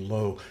valley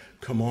below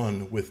come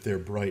on with their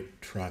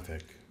bright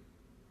traffic.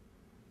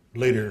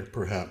 Later,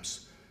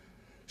 perhaps,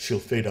 she'll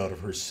fade out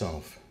of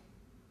herself.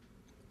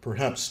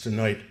 Perhaps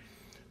tonight,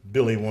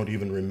 Billy won't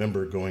even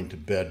remember going to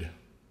bed,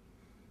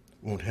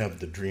 won't have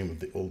the dream of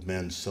the old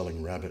man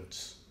selling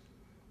rabbits,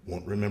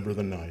 won't remember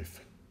the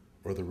knife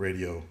or the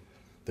radio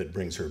that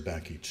brings her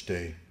back each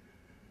day,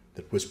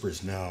 that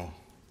whispers now,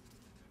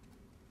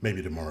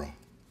 maybe tomorrow.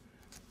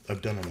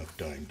 I've done enough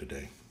dying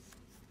today.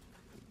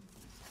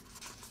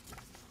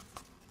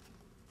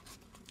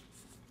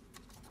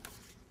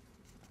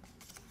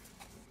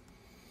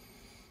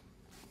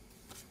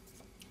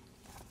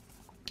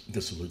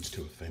 This alludes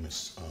to a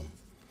famous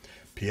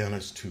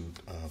pianist who,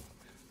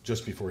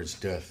 just before his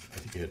death, I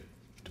think he had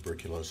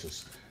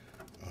tuberculosis,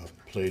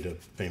 played a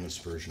famous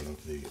version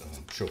of the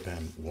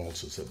Chopin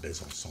waltzes at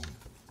Besançon.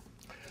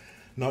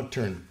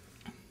 Nocturne.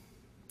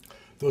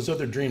 Those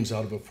other dreams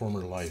out of a former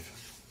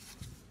life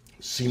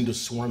seemed to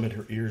swarm at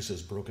her ears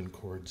as broken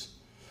chords,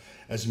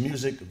 as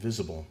music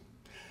visible,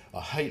 a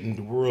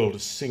heightened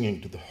world singing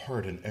to the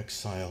heart in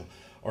exile,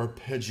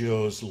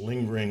 arpeggios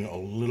lingering a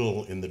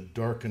little in the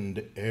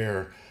darkened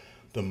air,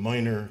 the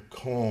minor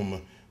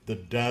calm, the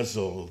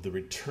dazzle, the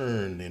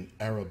return in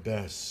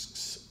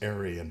arabesques,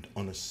 airy and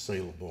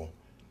unassailable.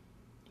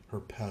 Her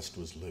past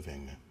was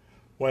living,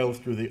 while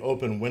through the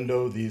open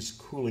window these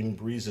cooling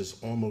breezes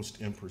almost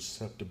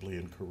imperceptibly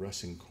in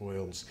caressing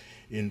coils,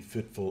 in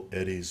fitful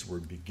eddies were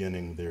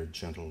beginning their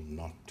gentle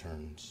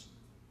nocturnes.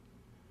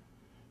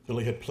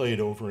 Billy had played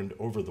over and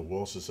over the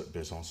waltzes at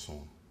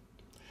Besançon,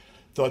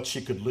 thought she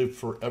could live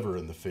forever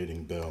in the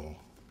fading bell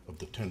of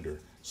the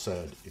tender,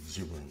 sad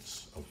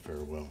exuberance of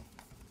farewell.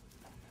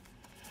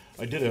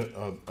 I did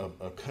a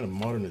kind of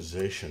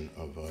modernization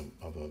of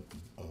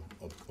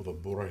a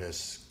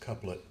Borges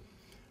couplet,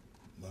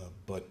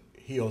 but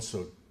he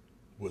also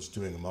was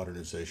doing a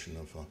modernization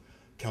of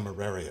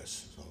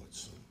Camerarius.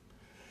 So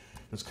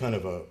it's kind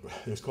of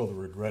it's called The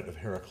Regret of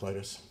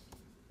Heraclitus.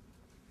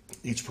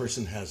 Each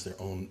person has their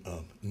own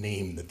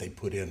name that they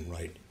put in,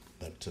 right?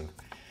 That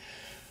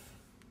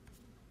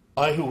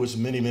I who was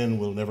many men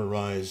will never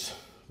rise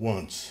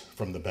once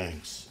from the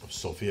banks of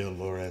Sophia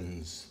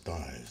Loren's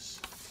thighs.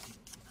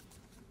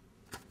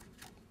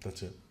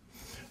 That's it.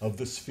 Of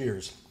the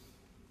spheres.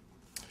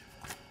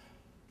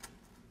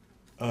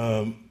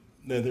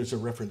 There's a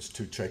reference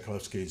to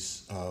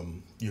Tchaikovsky's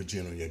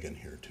Eugene Onegin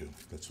here, too.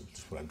 That's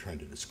what I'm trying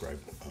to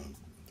describe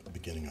at the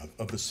beginning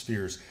of the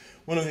spheres.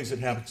 One of the things that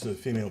happens to the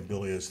female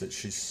Billy is that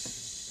she's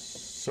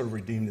sort of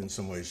redeemed in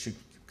some ways.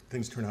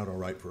 Things turn out all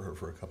right for her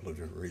for a couple of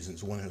different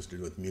reasons. One has to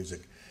do with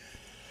music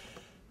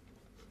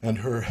and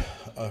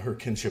her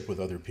kinship with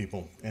other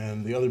people.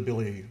 And the other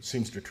Billy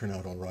seems to turn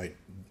out all right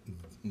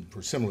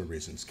for similar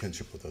reasons,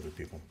 kinship with other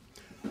people.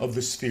 Of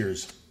the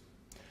spheres,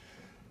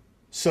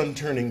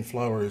 sun-turning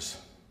flowers,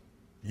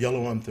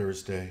 yellow on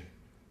Thursday,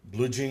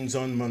 blue jeans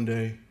on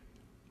Monday,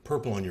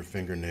 purple on your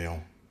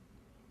fingernail,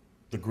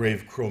 the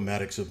grave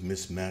chromatics of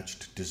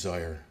mismatched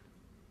desire.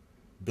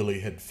 Billy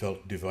had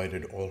felt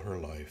divided all her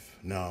life.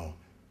 Now,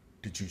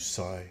 did you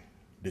sigh?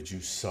 Did you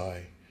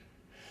sigh?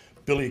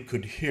 Billy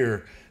could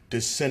hear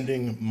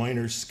descending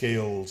minor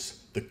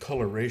scales, the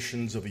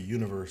colorations of a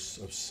universe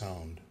of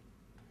sound.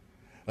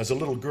 As a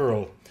little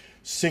girl,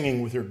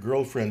 singing with her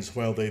girlfriends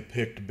while they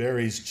picked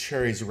berries,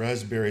 cherries,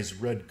 raspberries,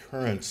 red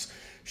currants,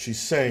 she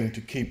sang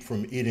to keep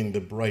from eating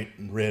the bright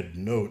red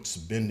notes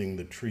bending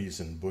the trees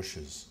and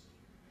bushes.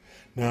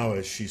 Now,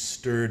 as she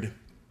stirred,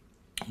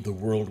 the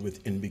world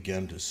within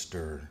began to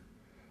stir.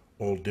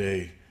 All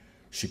day,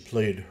 she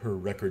played her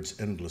records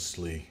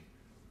endlessly.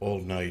 All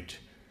night,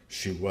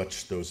 she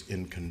watched those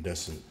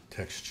incandescent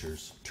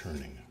textures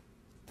turning.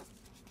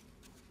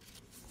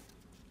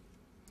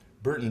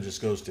 Burton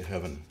just goes to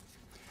heaven.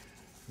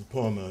 The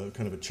poem,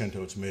 kind of a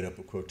cento, it's made up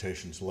of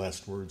quotations,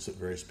 last words that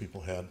various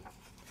people had.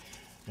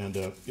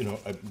 And,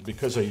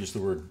 because I use the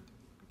word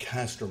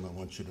castrum, I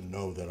want you to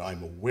know that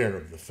I'm aware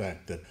of the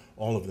fact that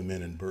all of the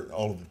men in Burton,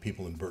 all of the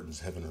people in Burton's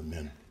heaven are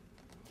men.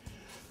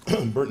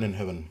 Burton in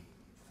heaven.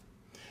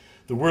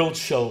 The world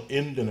shall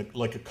end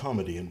like a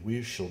comedy, and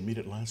we shall meet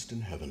at last in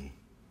heaven.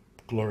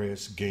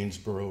 Glorious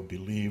Gainsborough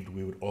believed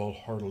we would all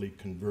heartily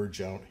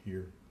converge out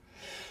here.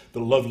 The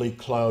lovely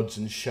clouds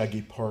and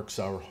shaggy parks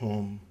our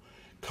home.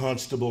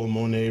 Constable,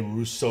 Monet,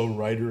 Rousseau,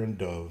 Ryder, and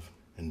Dove,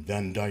 and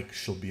Van Dyck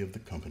shall be of the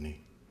company.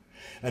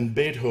 And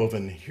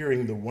Beethoven,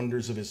 hearing the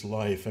wonders of his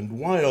life, and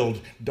Wilde,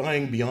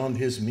 dying beyond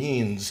his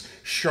means,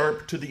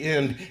 sharp to the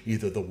end,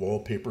 either the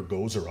wallpaper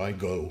goes or I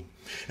go.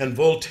 And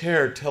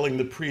Voltaire telling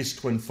the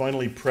priest when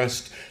finally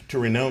pressed to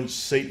renounce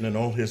Satan and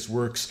all his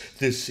works,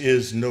 this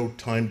is no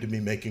time to be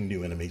making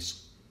new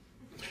enemies.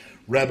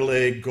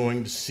 Rabelais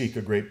going to seek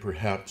a great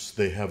perhaps,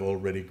 they have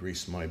already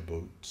greased my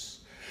boots.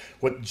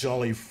 What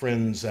jolly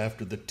friends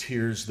after the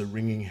tears, the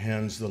wringing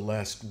hands, the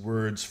last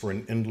words for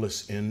an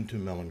endless end to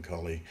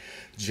melancholy.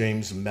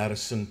 James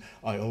Madison,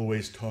 I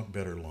always talk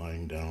better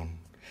lying down.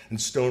 and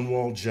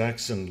Stonewall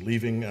Jackson,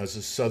 leaving as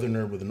a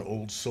Southerner with an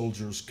old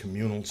soldier's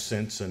communal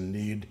sense and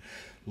need,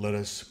 let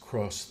us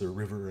cross the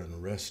river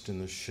and rest in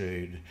the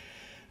shade.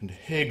 And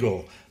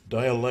Hegel,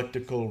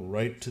 dialectical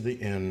right to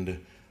the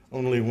end.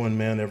 Only one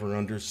man ever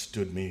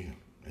understood me,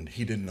 and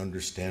he didn't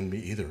understand me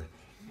either.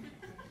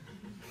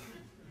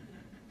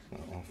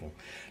 Awful.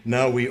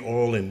 Now we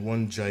all in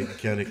one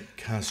gigantic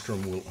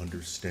castrum will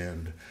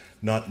understand,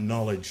 not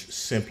knowledge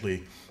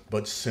simply,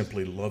 but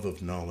simply love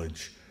of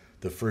knowledge.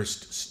 The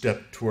first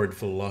step toward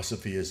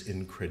philosophy is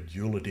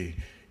incredulity.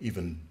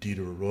 Even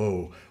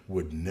Diderot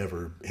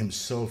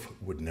himself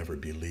would never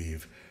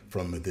believe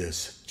from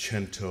this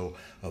cento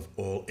of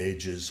all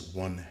ages,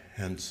 one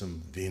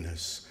handsome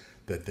Venus,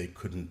 that they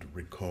couldn't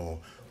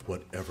recall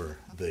whatever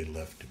they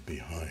left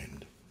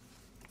behind.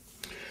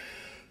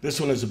 This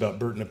one is about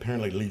Burton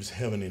apparently leaves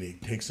heaven and he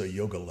takes a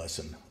yoga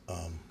lesson.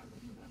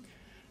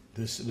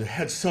 This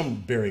had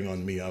some bearing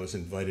on me. I was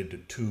invited to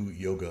 2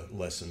 yoga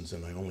lessons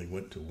and I only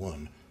went to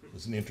one. It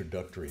was an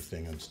introductory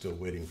thing. I'm still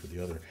waiting for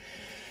the other.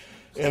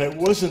 And it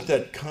wasn't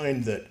that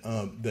kind that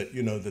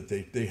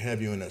they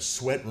have you in a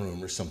sweat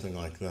room or something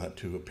like that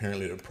to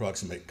apparently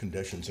approximate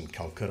conditions in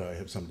Calcutta. I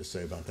have something to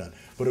say about that.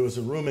 But it was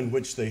a room in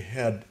which they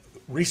had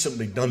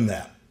recently done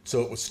that.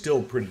 So it was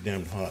still pretty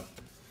damn hot.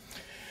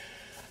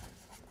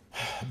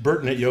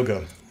 Burton at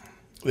yoga.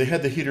 They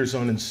had the heaters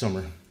on in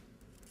summer.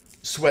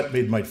 Sweat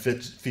made my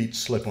feet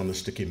slip on the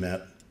sticky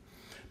mat.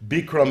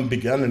 Bikram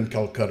began in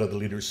Calcutta, the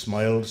leader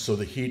smiled, so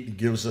the heat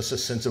gives us a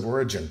sense of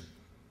origin.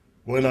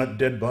 Why not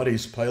dead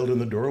bodies piled in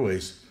the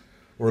doorways?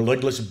 Or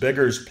legless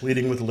beggars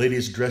pleading with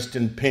ladies dressed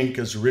in pink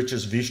as rich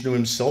as Vishnu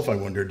himself, I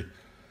wondered.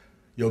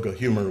 Yoga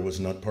humor was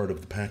not part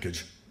of the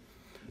package.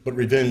 But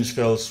revenge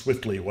fell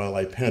swiftly while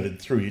I panted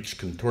through each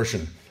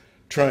contortion,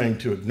 trying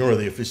to ignore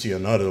the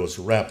aficionados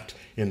wrapped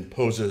in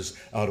poses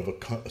out of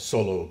a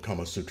solo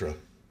Kama Sutra.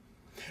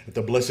 At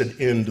the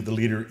blessed end, the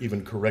leader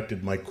even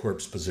corrected my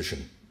corpse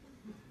position.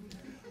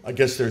 I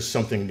guess there's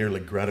something nearly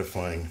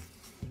gratifying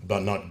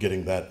about not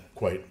getting that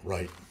quite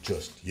right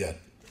just yet.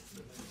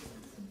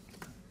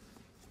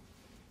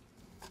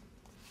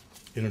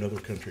 In another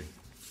country.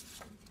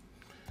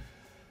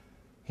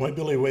 Why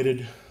Billy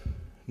waited,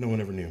 no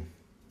one ever knew.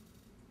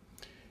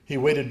 He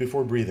waited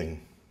before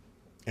breathing,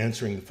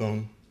 answering the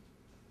phone,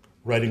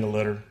 writing a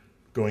letter,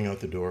 going out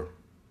the door,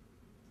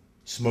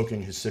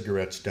 smoking his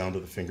cigarettes down to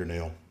the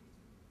fingernail,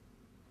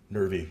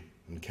 nervy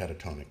and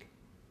catatonic.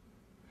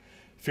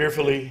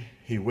 Fearfully,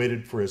 he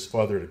waited for his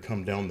father to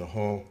come down the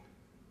hall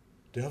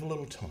to have a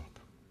little talk,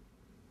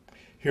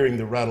 hearing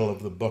the rattle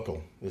of the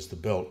buckle as the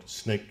belt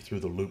snaked through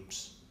the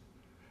loops,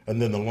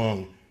 and then the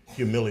long,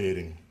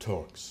 humiliating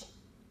talks.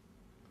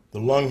 The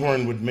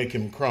longhorn would make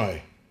him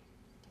cry,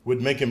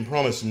 would make him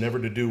promise never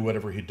to do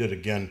whatever he did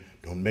again.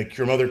 Don't make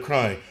your mother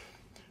cry.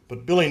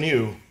 But Billy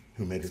knew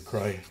who made her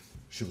cry.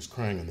 She was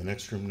crying in the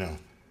next room now,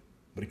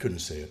 but he couldn't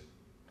say it.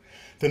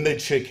 Then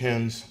they'd shake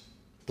hands,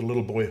 the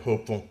little boy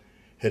hopeful,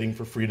 heading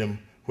for freedom,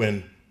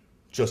 when,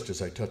 just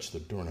as I touched the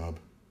doorknob,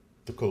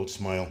 the cold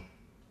smile,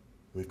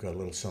 we've got a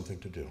little something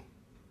to do.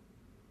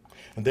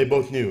 And they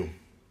both knew,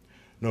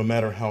 no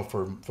matter how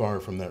far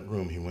from that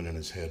room he went in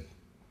his head,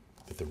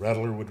 that the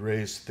rattler would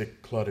raise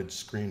thick, clotted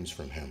screams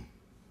from him,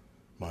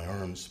 my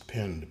arms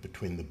pinned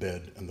between the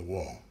bed and the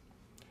wall,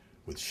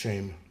 with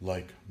shame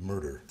like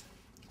murder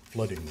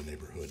flooding the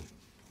neighborhood.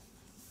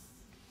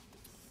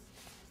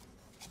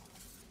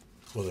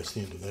 Well, that's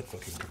the end of that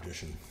fucking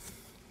tradition.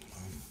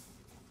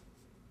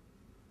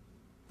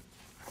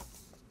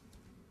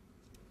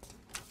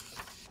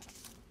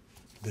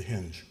 The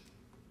Hinge.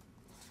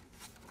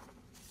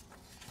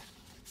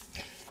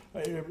 I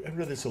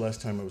read this the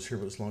last time I was here,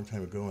 but it was a long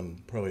time ago,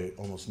 and probably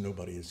almost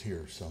nobody is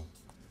here. So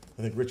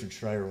I think Richard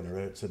Schreier, when I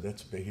read it, said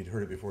he'd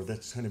heard it before.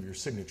 That's kind of your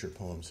signature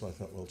poem. So I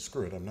thought, well,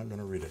 screw it. I'm not going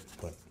to read it,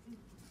 but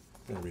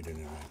I'm going to read it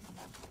anyway.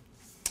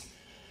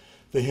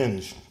 The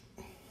Hinge.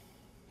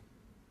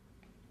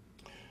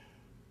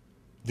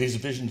 These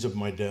visions of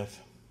my death,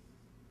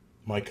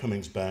 my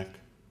comings back,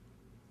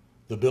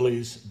 the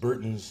Billies,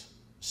 Burtons,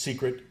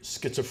 secret,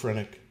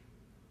 schizophrenic,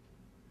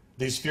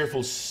 these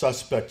fearful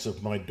suspects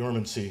of my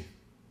dormancy,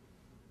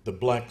 the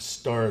black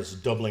stars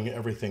doubling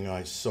everything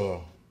I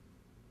saw,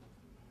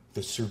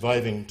 the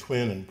surviving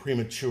twin and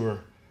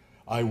premature,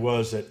 I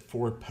was at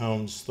 4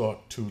 pounds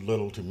thought too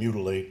little to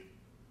mutilate,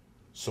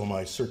 so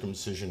my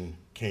circumcision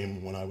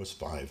came when I was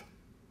 5,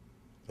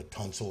 a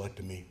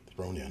tonsillectomy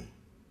thrown in.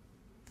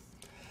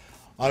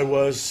 I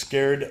was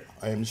scared,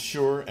 I am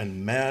sure,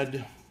 and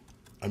mad.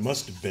 I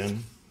must have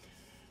been.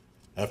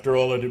 After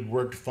all, it had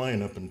worked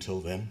fine up until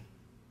then,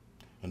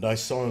 and I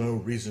saw no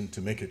reason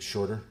to make it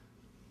shorter.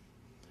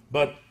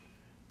 But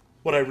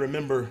what I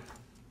remember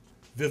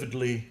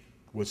vividly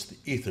was the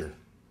ether,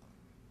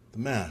 the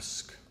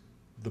mask,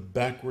 the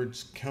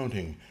backwards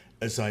counting.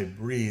 As I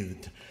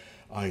breathed,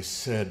 I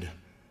said,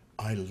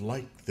 I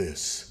like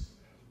this.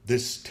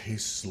 This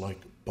tastes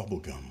like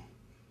bubblegum.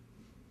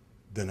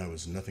 Then I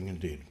was nothing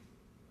indeed.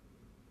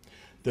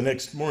 The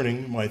next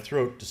morning, my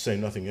throat, to say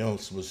nothing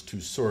else, was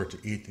too sore to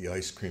eat the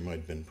ice cream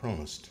I'd been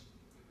promised.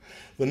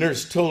 The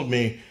nurse told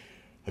me,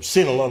 "I've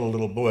seen a lot of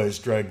little boys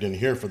dragged in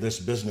here for this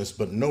business,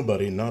 but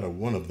nobody, not a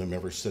one of them,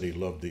 ever said he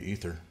loved the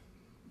ether."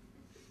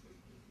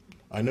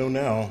 I know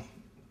now,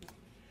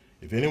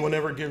 if anyone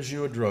ever gives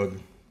you a drug,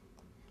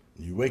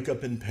 you wake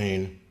up in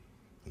pain,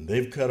 and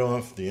they've cut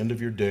off the end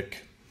of your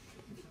dick,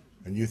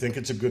 and you think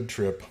it's a good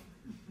trip,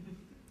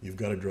 you've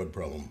got a drug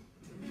problem.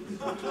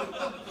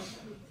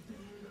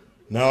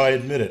 Now I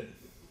admit it.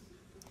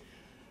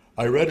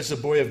 I read as a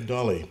boy of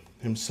Dolly,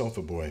 himself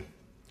a boy,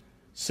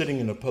 sitting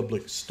in a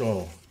public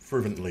stall,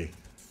 fervently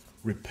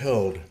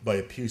repelled by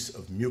a piece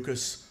of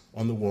mucus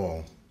on the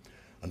wall,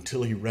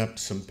 until he wrapped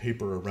some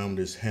paper around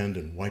his hand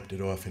and wiped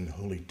it off in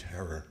holy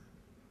terror.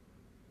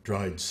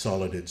 Dried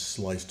solid, it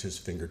sliced his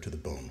finger to the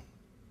bone.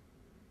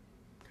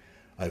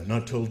 I have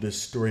not told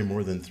this story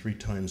more than 3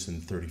 times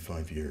in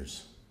 35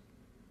 years.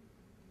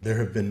 There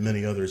have been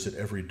many others at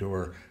every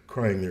door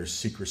crying their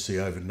secrecy.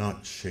 I have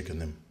not shaken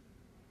them.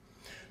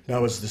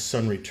 Now as the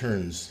sun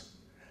returns,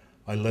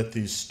 I let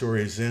these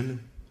stories in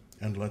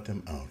and let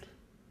them out.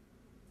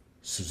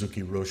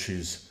 Suzuki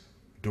Roshi's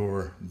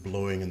door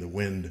blowing in the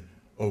wind,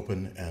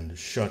 open and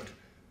shut,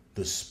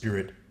 the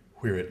spirit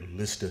where it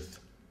listeth,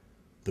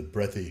 the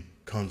breathy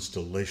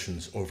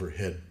constellations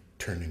overhead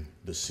turning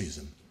the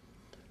season.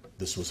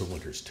 This was a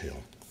winter's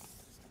tale.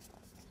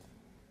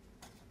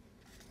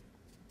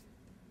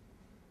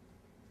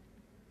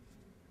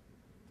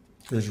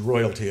 There's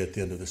royalty at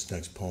the end of this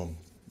next poem,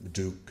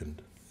 Duke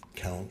and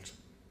Count.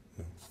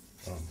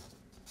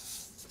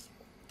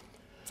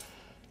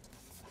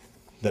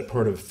 That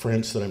part of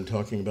France that I'm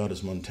talking about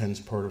is Montaigne's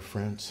part of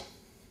France.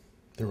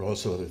 There were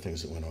also other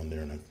things that went on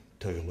there, and I'll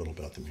tell you a little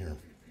about them here.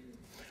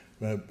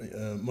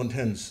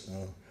 Montaigne's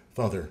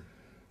father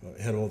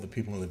had all the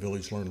people in the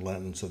village learn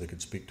Latin so they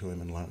could speak to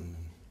him in Latin.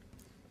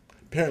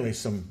 Apparently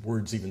some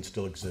words even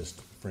still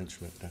exist, French,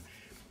 but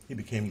he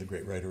became the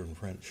great writer in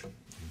French. And,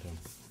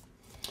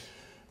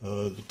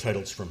 the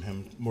title's from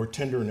him: More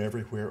Tender and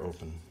Everywhere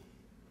Open.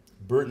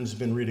 Burton's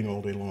been reading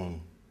all day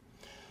long.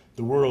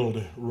 The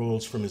world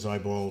rolls from his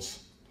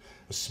eyeballs,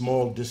 a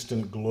small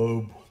distant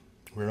globe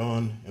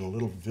whereon, in a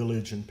little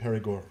village in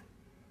Perigord,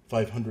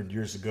 500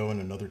 years ago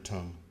in another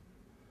tongue,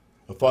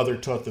 a father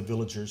taught the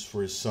villagers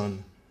for his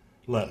son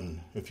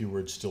Latin, a few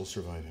words still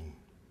surviving.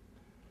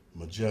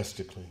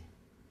 Majestically,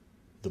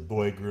 the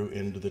boy grew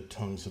into the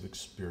tongues of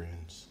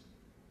experience,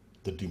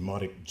 the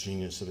demotic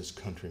genius of his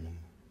countrymen.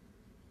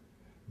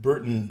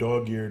 Burton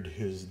dog-eared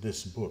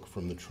this book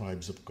from the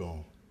tribes of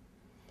Gaul,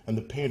 and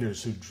the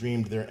painters who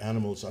dreamed their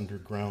animals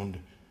underground,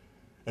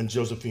 and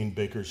Josephine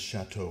Baker's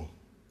chateau.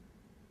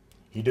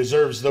 He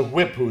deserves the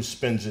whip who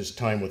spends his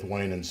time with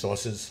wine and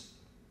sauces.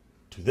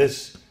 To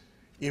this,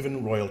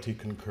 even royalty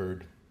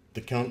concurred,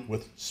 the Count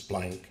with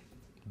splank,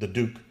 the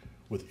Duke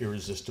with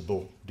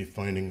irresistible,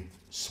 defining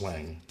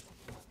slang.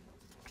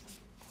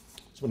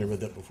 So when I read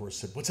that before, I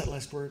said, "What's that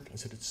last word?" I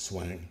said, "It's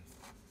swang."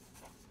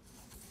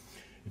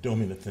 It don't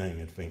mean a thing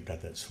if it ain't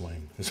got that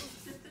swang. That's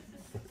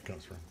where it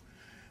comes from.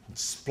 And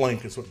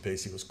splank is what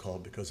Basie was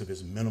called because of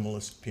his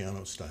minimalist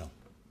piano style.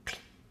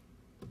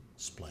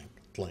 Splank,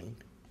 clang.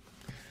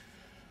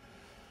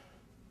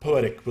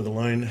 Poetic, with a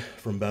line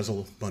from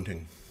Basil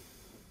Bunting.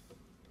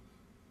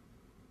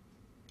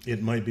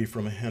 It might be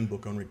from a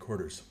handbook on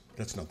recorders.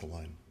 That's not the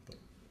line. But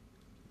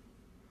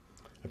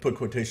I put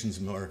quotations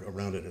mark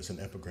around it as an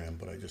epigram,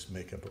 but I just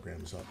make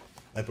epigraphs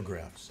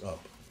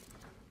up.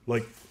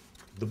 Like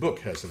the book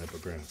has an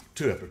epigram,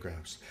 2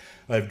 epigraphs.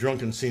 I've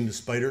drunk and seen the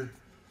spider.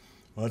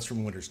 Well, that's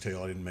from Winter's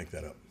Tale. I didn't make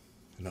that up.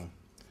 No.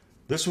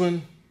 This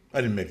one,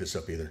 I didn't make this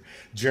up either.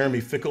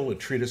 Jeremy Fickle, A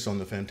Treatise on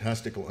the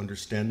Fantastical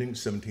Understanding,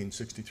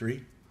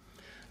 1763.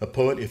 A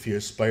poet, if he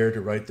aspire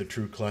to write the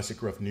true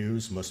classic rough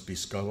news, must be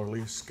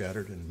scholarly,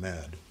 scattered, and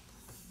mad.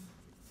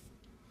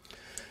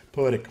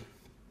 Poetic,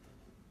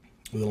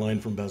 with a line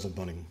from Basil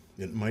Bunting.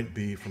 It might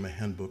be from a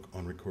handbook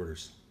on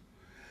recorders.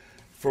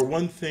 For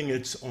one thing,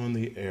 it's on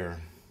the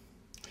air.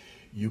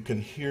 You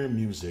can hear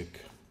music,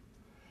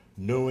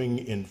 knowing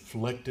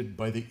inflected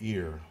by the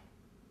ear.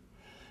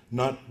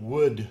 Not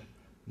wood,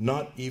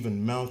 not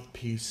even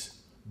mouthpiece,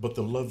 but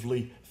the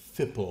lovely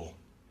fipple.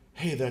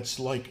 Hey, that's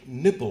like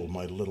nipple,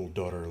 my little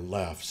daughter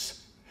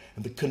laughs.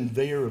 And the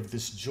conveyor of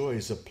this joy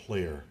is a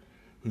player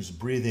whose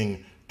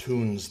breathing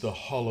tunes the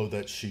hollow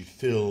that she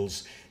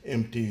fills,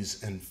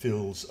 empties, and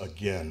fills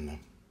again.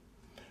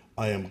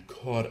 I am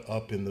caught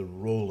up in the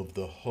roll of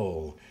the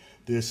hull,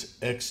 this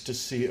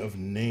ecstasy of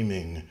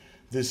naming,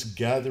 this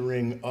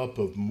gathering up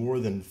of more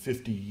than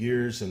 50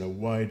 years in a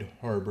wide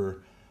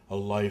harbor, a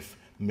life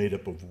made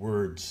up of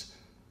words,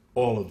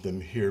 all of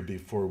them here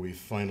before we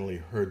finally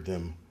heard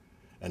them,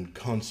 and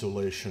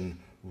consolation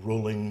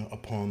rolling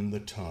upon the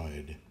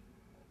tide.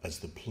 As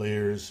the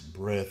player's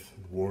breath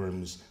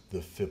warms the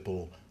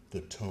fipple,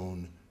 the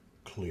tone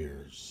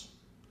clears.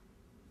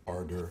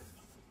 Ardor,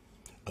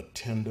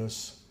 attend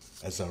us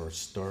as our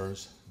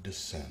stars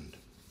descend.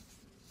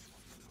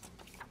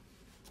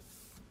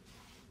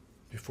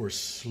 Before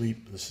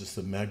sleep, this is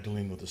the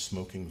Magdalene with the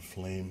smoking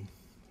flame,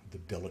 the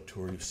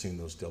Delator. You've seen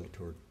those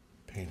Delator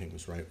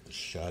paintings, right? The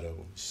shadow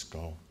and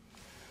skull.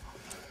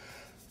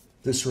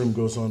 This room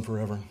goes on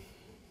forever.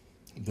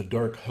 The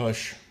dark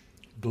hush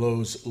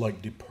glows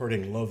like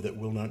departing love that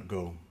will not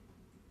go.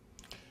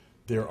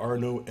 There are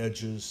no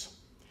edges.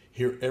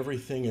 Here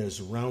everything is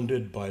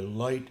rounded by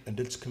light and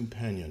its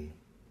companion.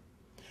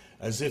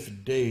 As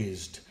if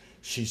dazed,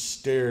 she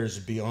stares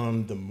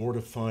beyond the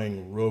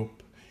mortifying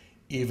rope,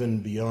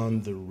 even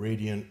beyond the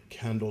radiant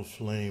candle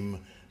flame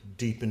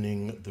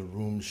deepening the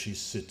room she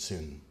sits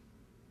in.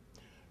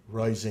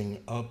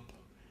 Rising up,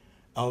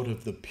 out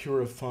of the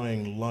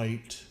purifying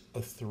light,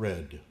 a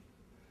thread,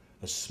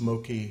 a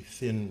smoky,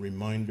 thin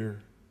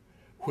reminder,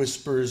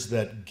 whispers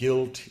that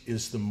guilt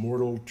is the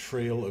mortal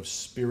trail of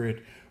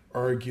spirit,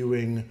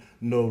 arguing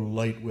no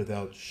light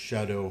without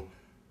shadow,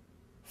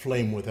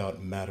 flame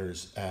without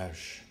matter's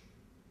ash.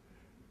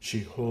 She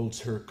holds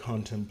her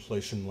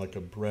contemplation like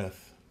a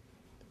breath,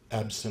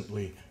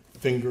 absently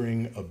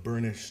fingering a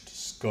burnished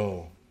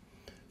skull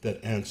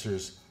that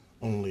answers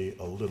only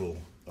a little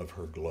of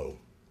her glow.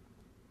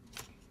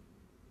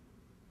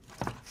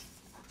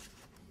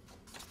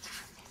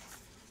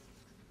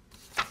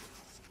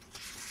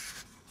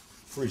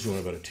 Where's one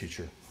about a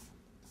teacher?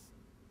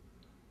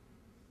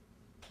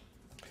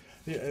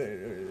 Yeah,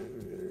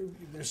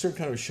 there's a certain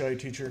kind of a shy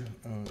teacher,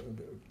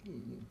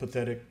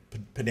 pathetic,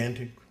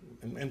 pedantic,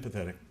 and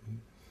pathetic.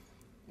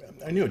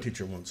 I knew a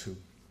teacher once who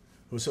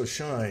was so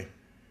shy,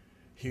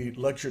 he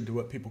lectured to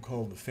what people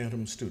call the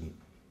phantom student,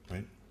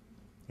 right?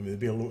 I mean, there'd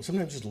be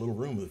sometimes just a little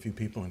room with a few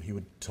people, and he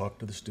would talk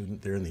to the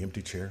student there in the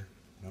empty chair,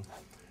 you know,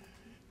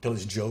 tell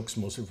his jokes,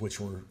 most of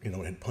which were,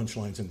 had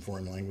punchlines in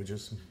foreign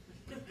languages.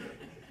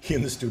 He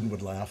and the student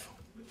would laugh.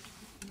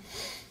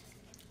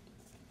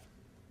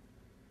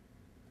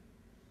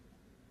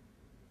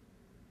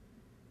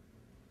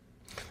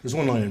 There's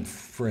one line in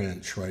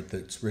French, right,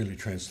 that's really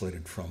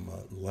translated from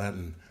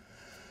Latin.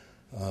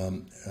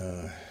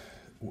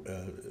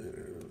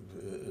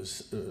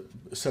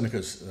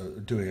 Seneca's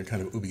doing a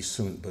kind of ubi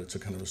sunt, but it's a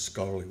kind of a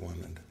scholarly one.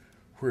 And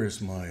where is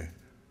my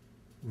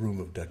room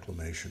of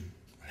declamation?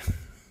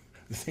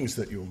 The things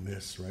that you'll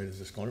miss, right,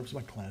 as a scholar. Where's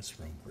my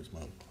classroom? Where's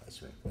my own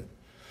classroom? Right?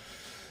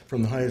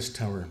 From the highest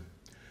tower,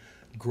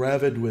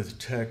 gravid with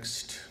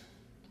text,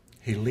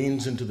 he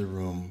leans into the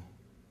room,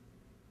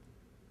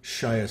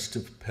 shyest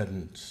of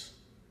pedants,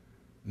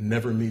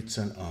 never meets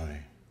an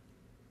eye.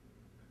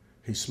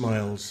 He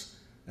smiles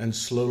and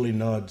slowly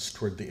nods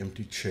toward the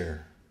empty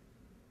chair.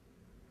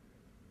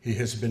 He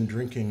has been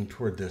drinking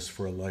toward this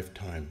for a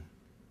lifetime.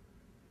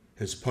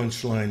 His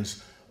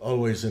punchlines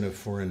always in a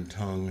foreign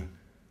tongue,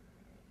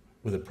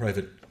 with a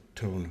private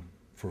tone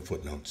for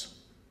footnotes.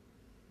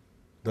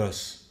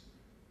 Thus,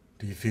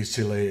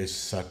 difficile est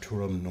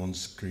saturum non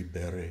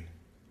scribere,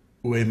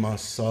 où est ma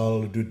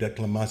salle de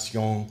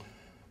déclamation,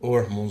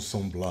 or mon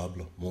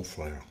semblable, mon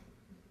frère.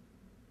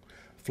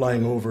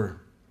 Flying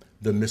over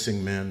the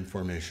missing man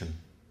formation,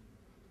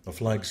 a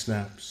flag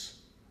snaps,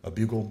 a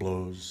bugle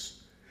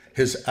blows,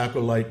 his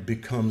acolyte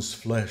becomes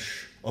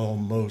flesh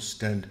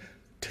almost, and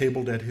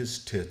tabled at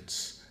his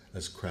tits,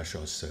 as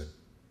Crashaw said.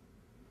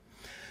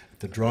 At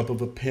the drop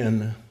of a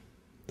pin,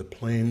 the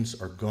planes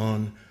are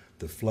gone,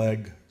 the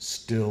flag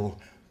still,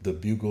 the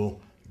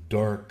bugle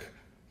dark,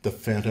 the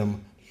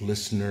phantom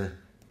listener,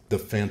 the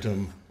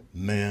phantom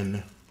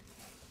man,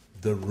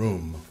 the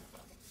room.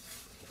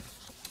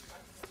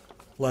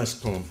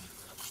 Last poem.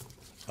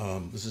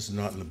 This is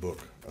not in the book.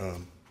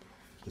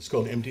 It's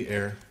called Empty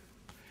Air.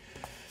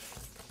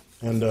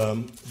 And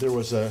there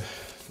was a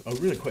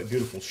really quite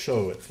beautiful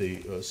show at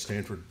the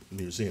Stanford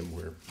Museum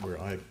where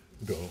I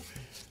go.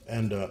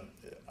 And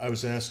I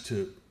was asked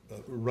to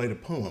write a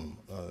poem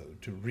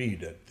to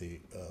read at the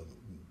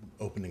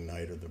opening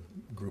night or the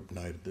group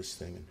night of this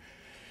thing. And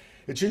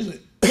it's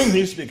usually it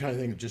used to be the kind of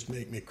thing that just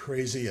make me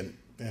crazy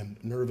and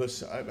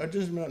nervous. I'm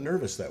just not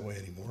nervous that way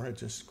anymore. I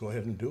just go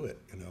ahead and do it,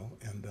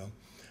 And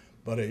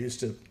but I used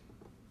to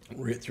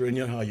read through, and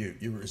how you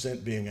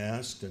resent being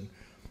asked, and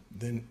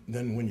then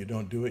when you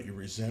don't do it, you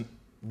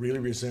really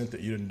resent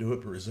that you didn't do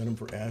it, but resent them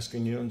for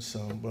asking you. And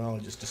so, well, I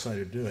just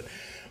decided to do it.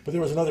 But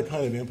there was another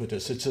kind of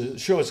impetus. It's a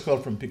show. It's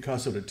called From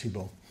Picasso to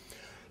Thibault.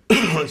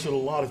 It's a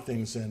lot of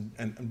things, and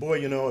boy,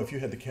 if you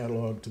had the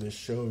catalog to this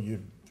show,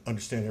 you'd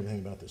understand everything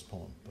about this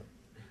poem.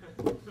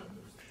 But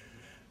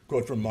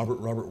quote from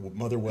Robert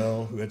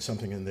Motherwell, who had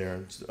something in there.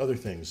 It's other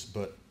things,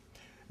 but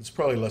it's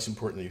probably less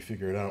important that you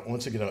figure it out.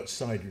 Once you get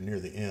outside, you're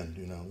near the end.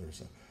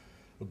 There's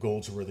a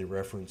Goldsworthy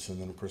reference,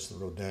 and then of course the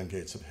Rodin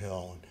Gates of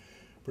Hell. And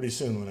pretty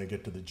soon, when I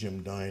get to the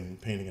Jim Dine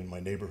painting in my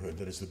neighborhood,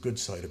 that is the good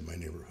side of my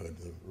neighborhood,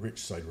 the rich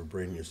side where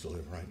Braden used to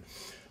live, right?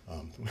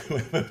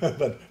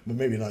 But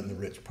maybe not in the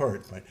rich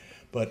part, right?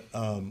 But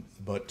then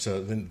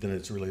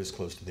it's really as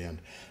close to the end.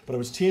 But I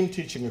was team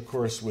teaching a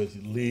course with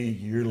Lee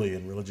Yearley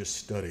in religious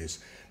studies,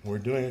 and we're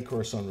doing a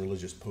course on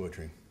religious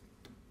poetry.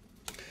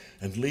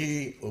 And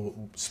Lee's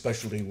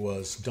specialty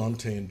was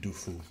Dante and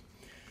Dufu,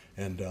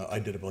 and I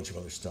did a bunch of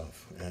other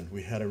stuff, and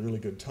we had a really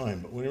good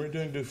time. But when we were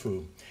doing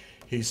Dufu,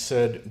 he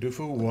said,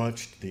 Dufu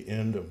watched the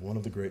end of one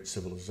of the great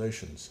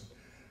civilizations.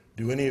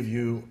 Do any of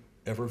you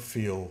ever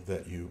feel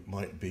that you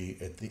might be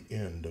at the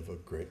end of a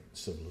great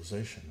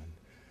civilization?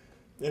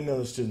 And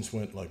the students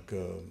went like,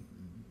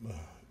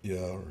 yeah,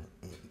 or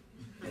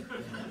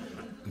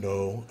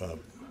no.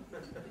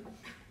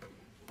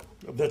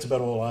 That's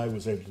about all I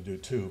was able to do,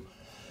 too.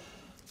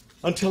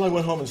 Until I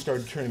went home and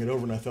started turning it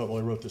over, and I thought, well,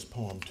 I wrote this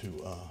poem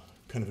to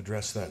kind of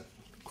address that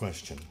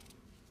question,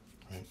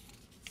 right?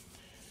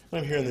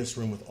 And I'm here in this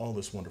room with all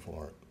this wonderful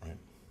art,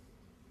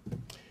 right?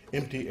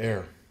 Empty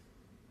air.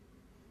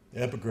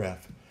 The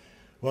epigraph.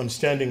 Well, I'm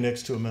standing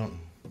next to a mountain.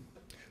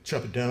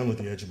 Chop it down with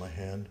the edge of my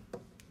hand.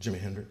 Jimi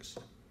Hendrix.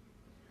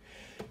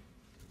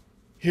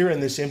 Here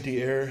in this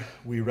empty air,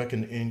 we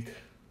reckon ink,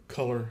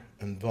 color,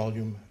 and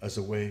volume as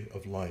a way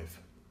of life.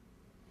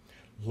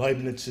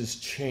 Leibniz's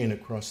chain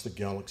across the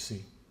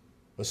galaxy,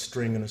 a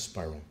string and a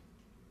spiral.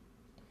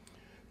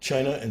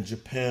 China and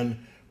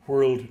Japan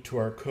whirled to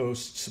our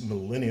coasts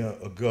millennia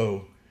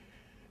ago,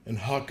 and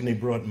Hockney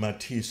brought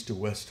Matisse to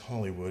West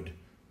Hollywood,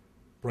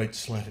 bright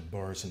slanted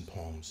bars and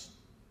palms.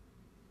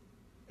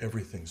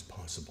 Everything's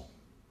possible.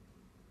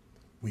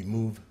 We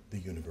move the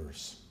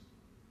universe.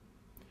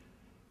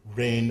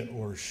 Rain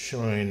or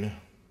shine,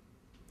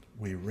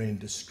 we rain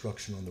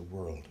destruction on the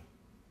world.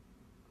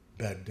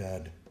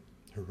 Baghdad,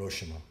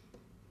 Hiroshima.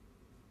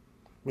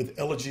 With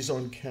elegies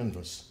on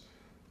canvas,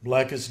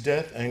 black is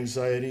death,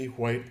 anxiety,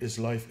 white is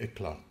life,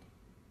 éclat.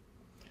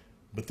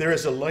 But there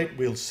is a light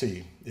we'll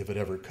see, if it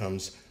ever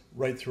comes,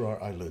 right through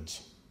our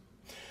eyelids.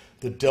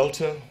 The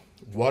delta,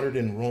 watered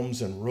in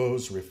Rome's and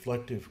Rose,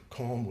 reflective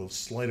calm will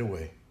slide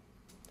away.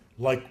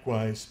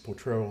 Likewise,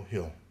 Potrero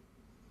Hill,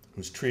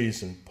 whose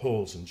trees and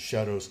poles and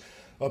shadows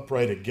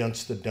upright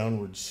against the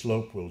downward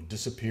slope will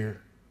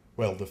disappear,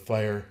 while the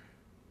fire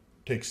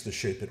takes the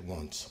shape it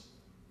wants.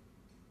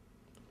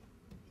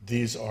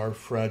 These are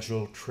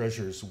fragile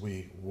treasures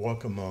we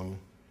walk among,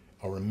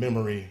 our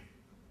memory,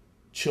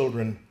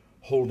 children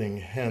holding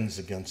hands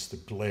against the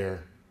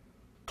glare,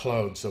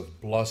 clouds of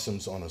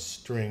blossoms on a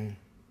stream.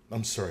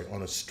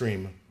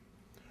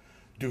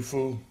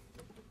 Dufu,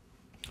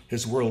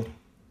 his world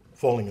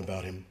falling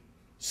about him,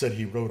 said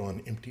he wrote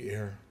on empty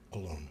air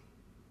alone.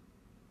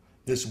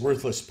 This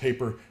worthless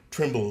paper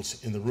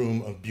trembles in the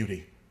room of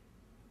beauty.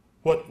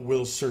 What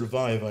will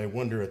survive, I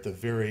wonder, at the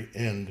very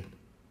end?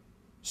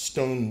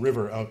 Stone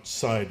river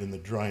outside in the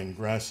drying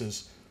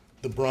grasses,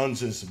 the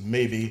bronzes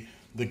maybe,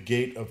 the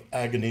gate of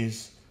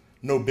agonies,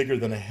 no bigger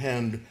than a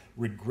hand.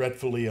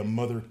 Regretfully, a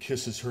mother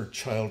kisses her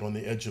child on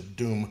the edge of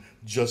doom,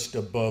 just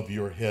above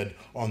your head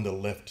on the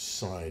left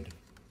side.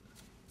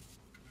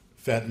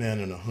 Fat man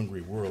in a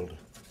hungry world,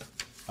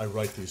 I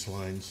write these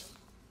lines.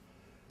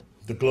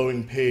 The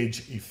glowing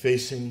page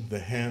effacing the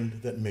hand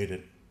that made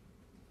it.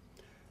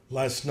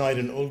 Last night,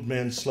 an old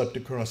man slept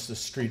across the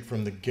street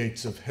from the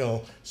gates of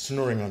hell,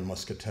 snoring on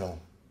muscatel.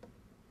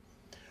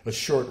 A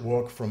short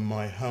walk from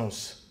my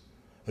house,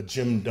 a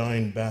Jim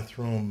Dine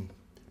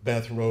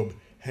bathrobe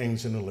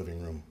hangs in the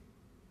living room.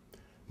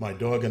 My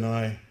dog and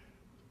I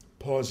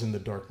pause in the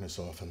darkness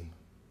often,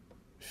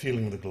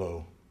 feeling the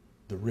glow,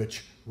 the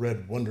rich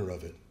red wonder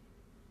of it,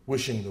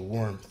 wishing the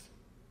warmth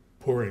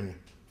pouring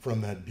from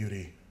that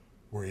beauty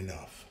were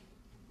enough.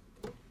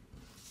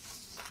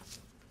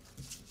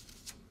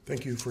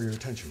 Thank you for your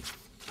attention.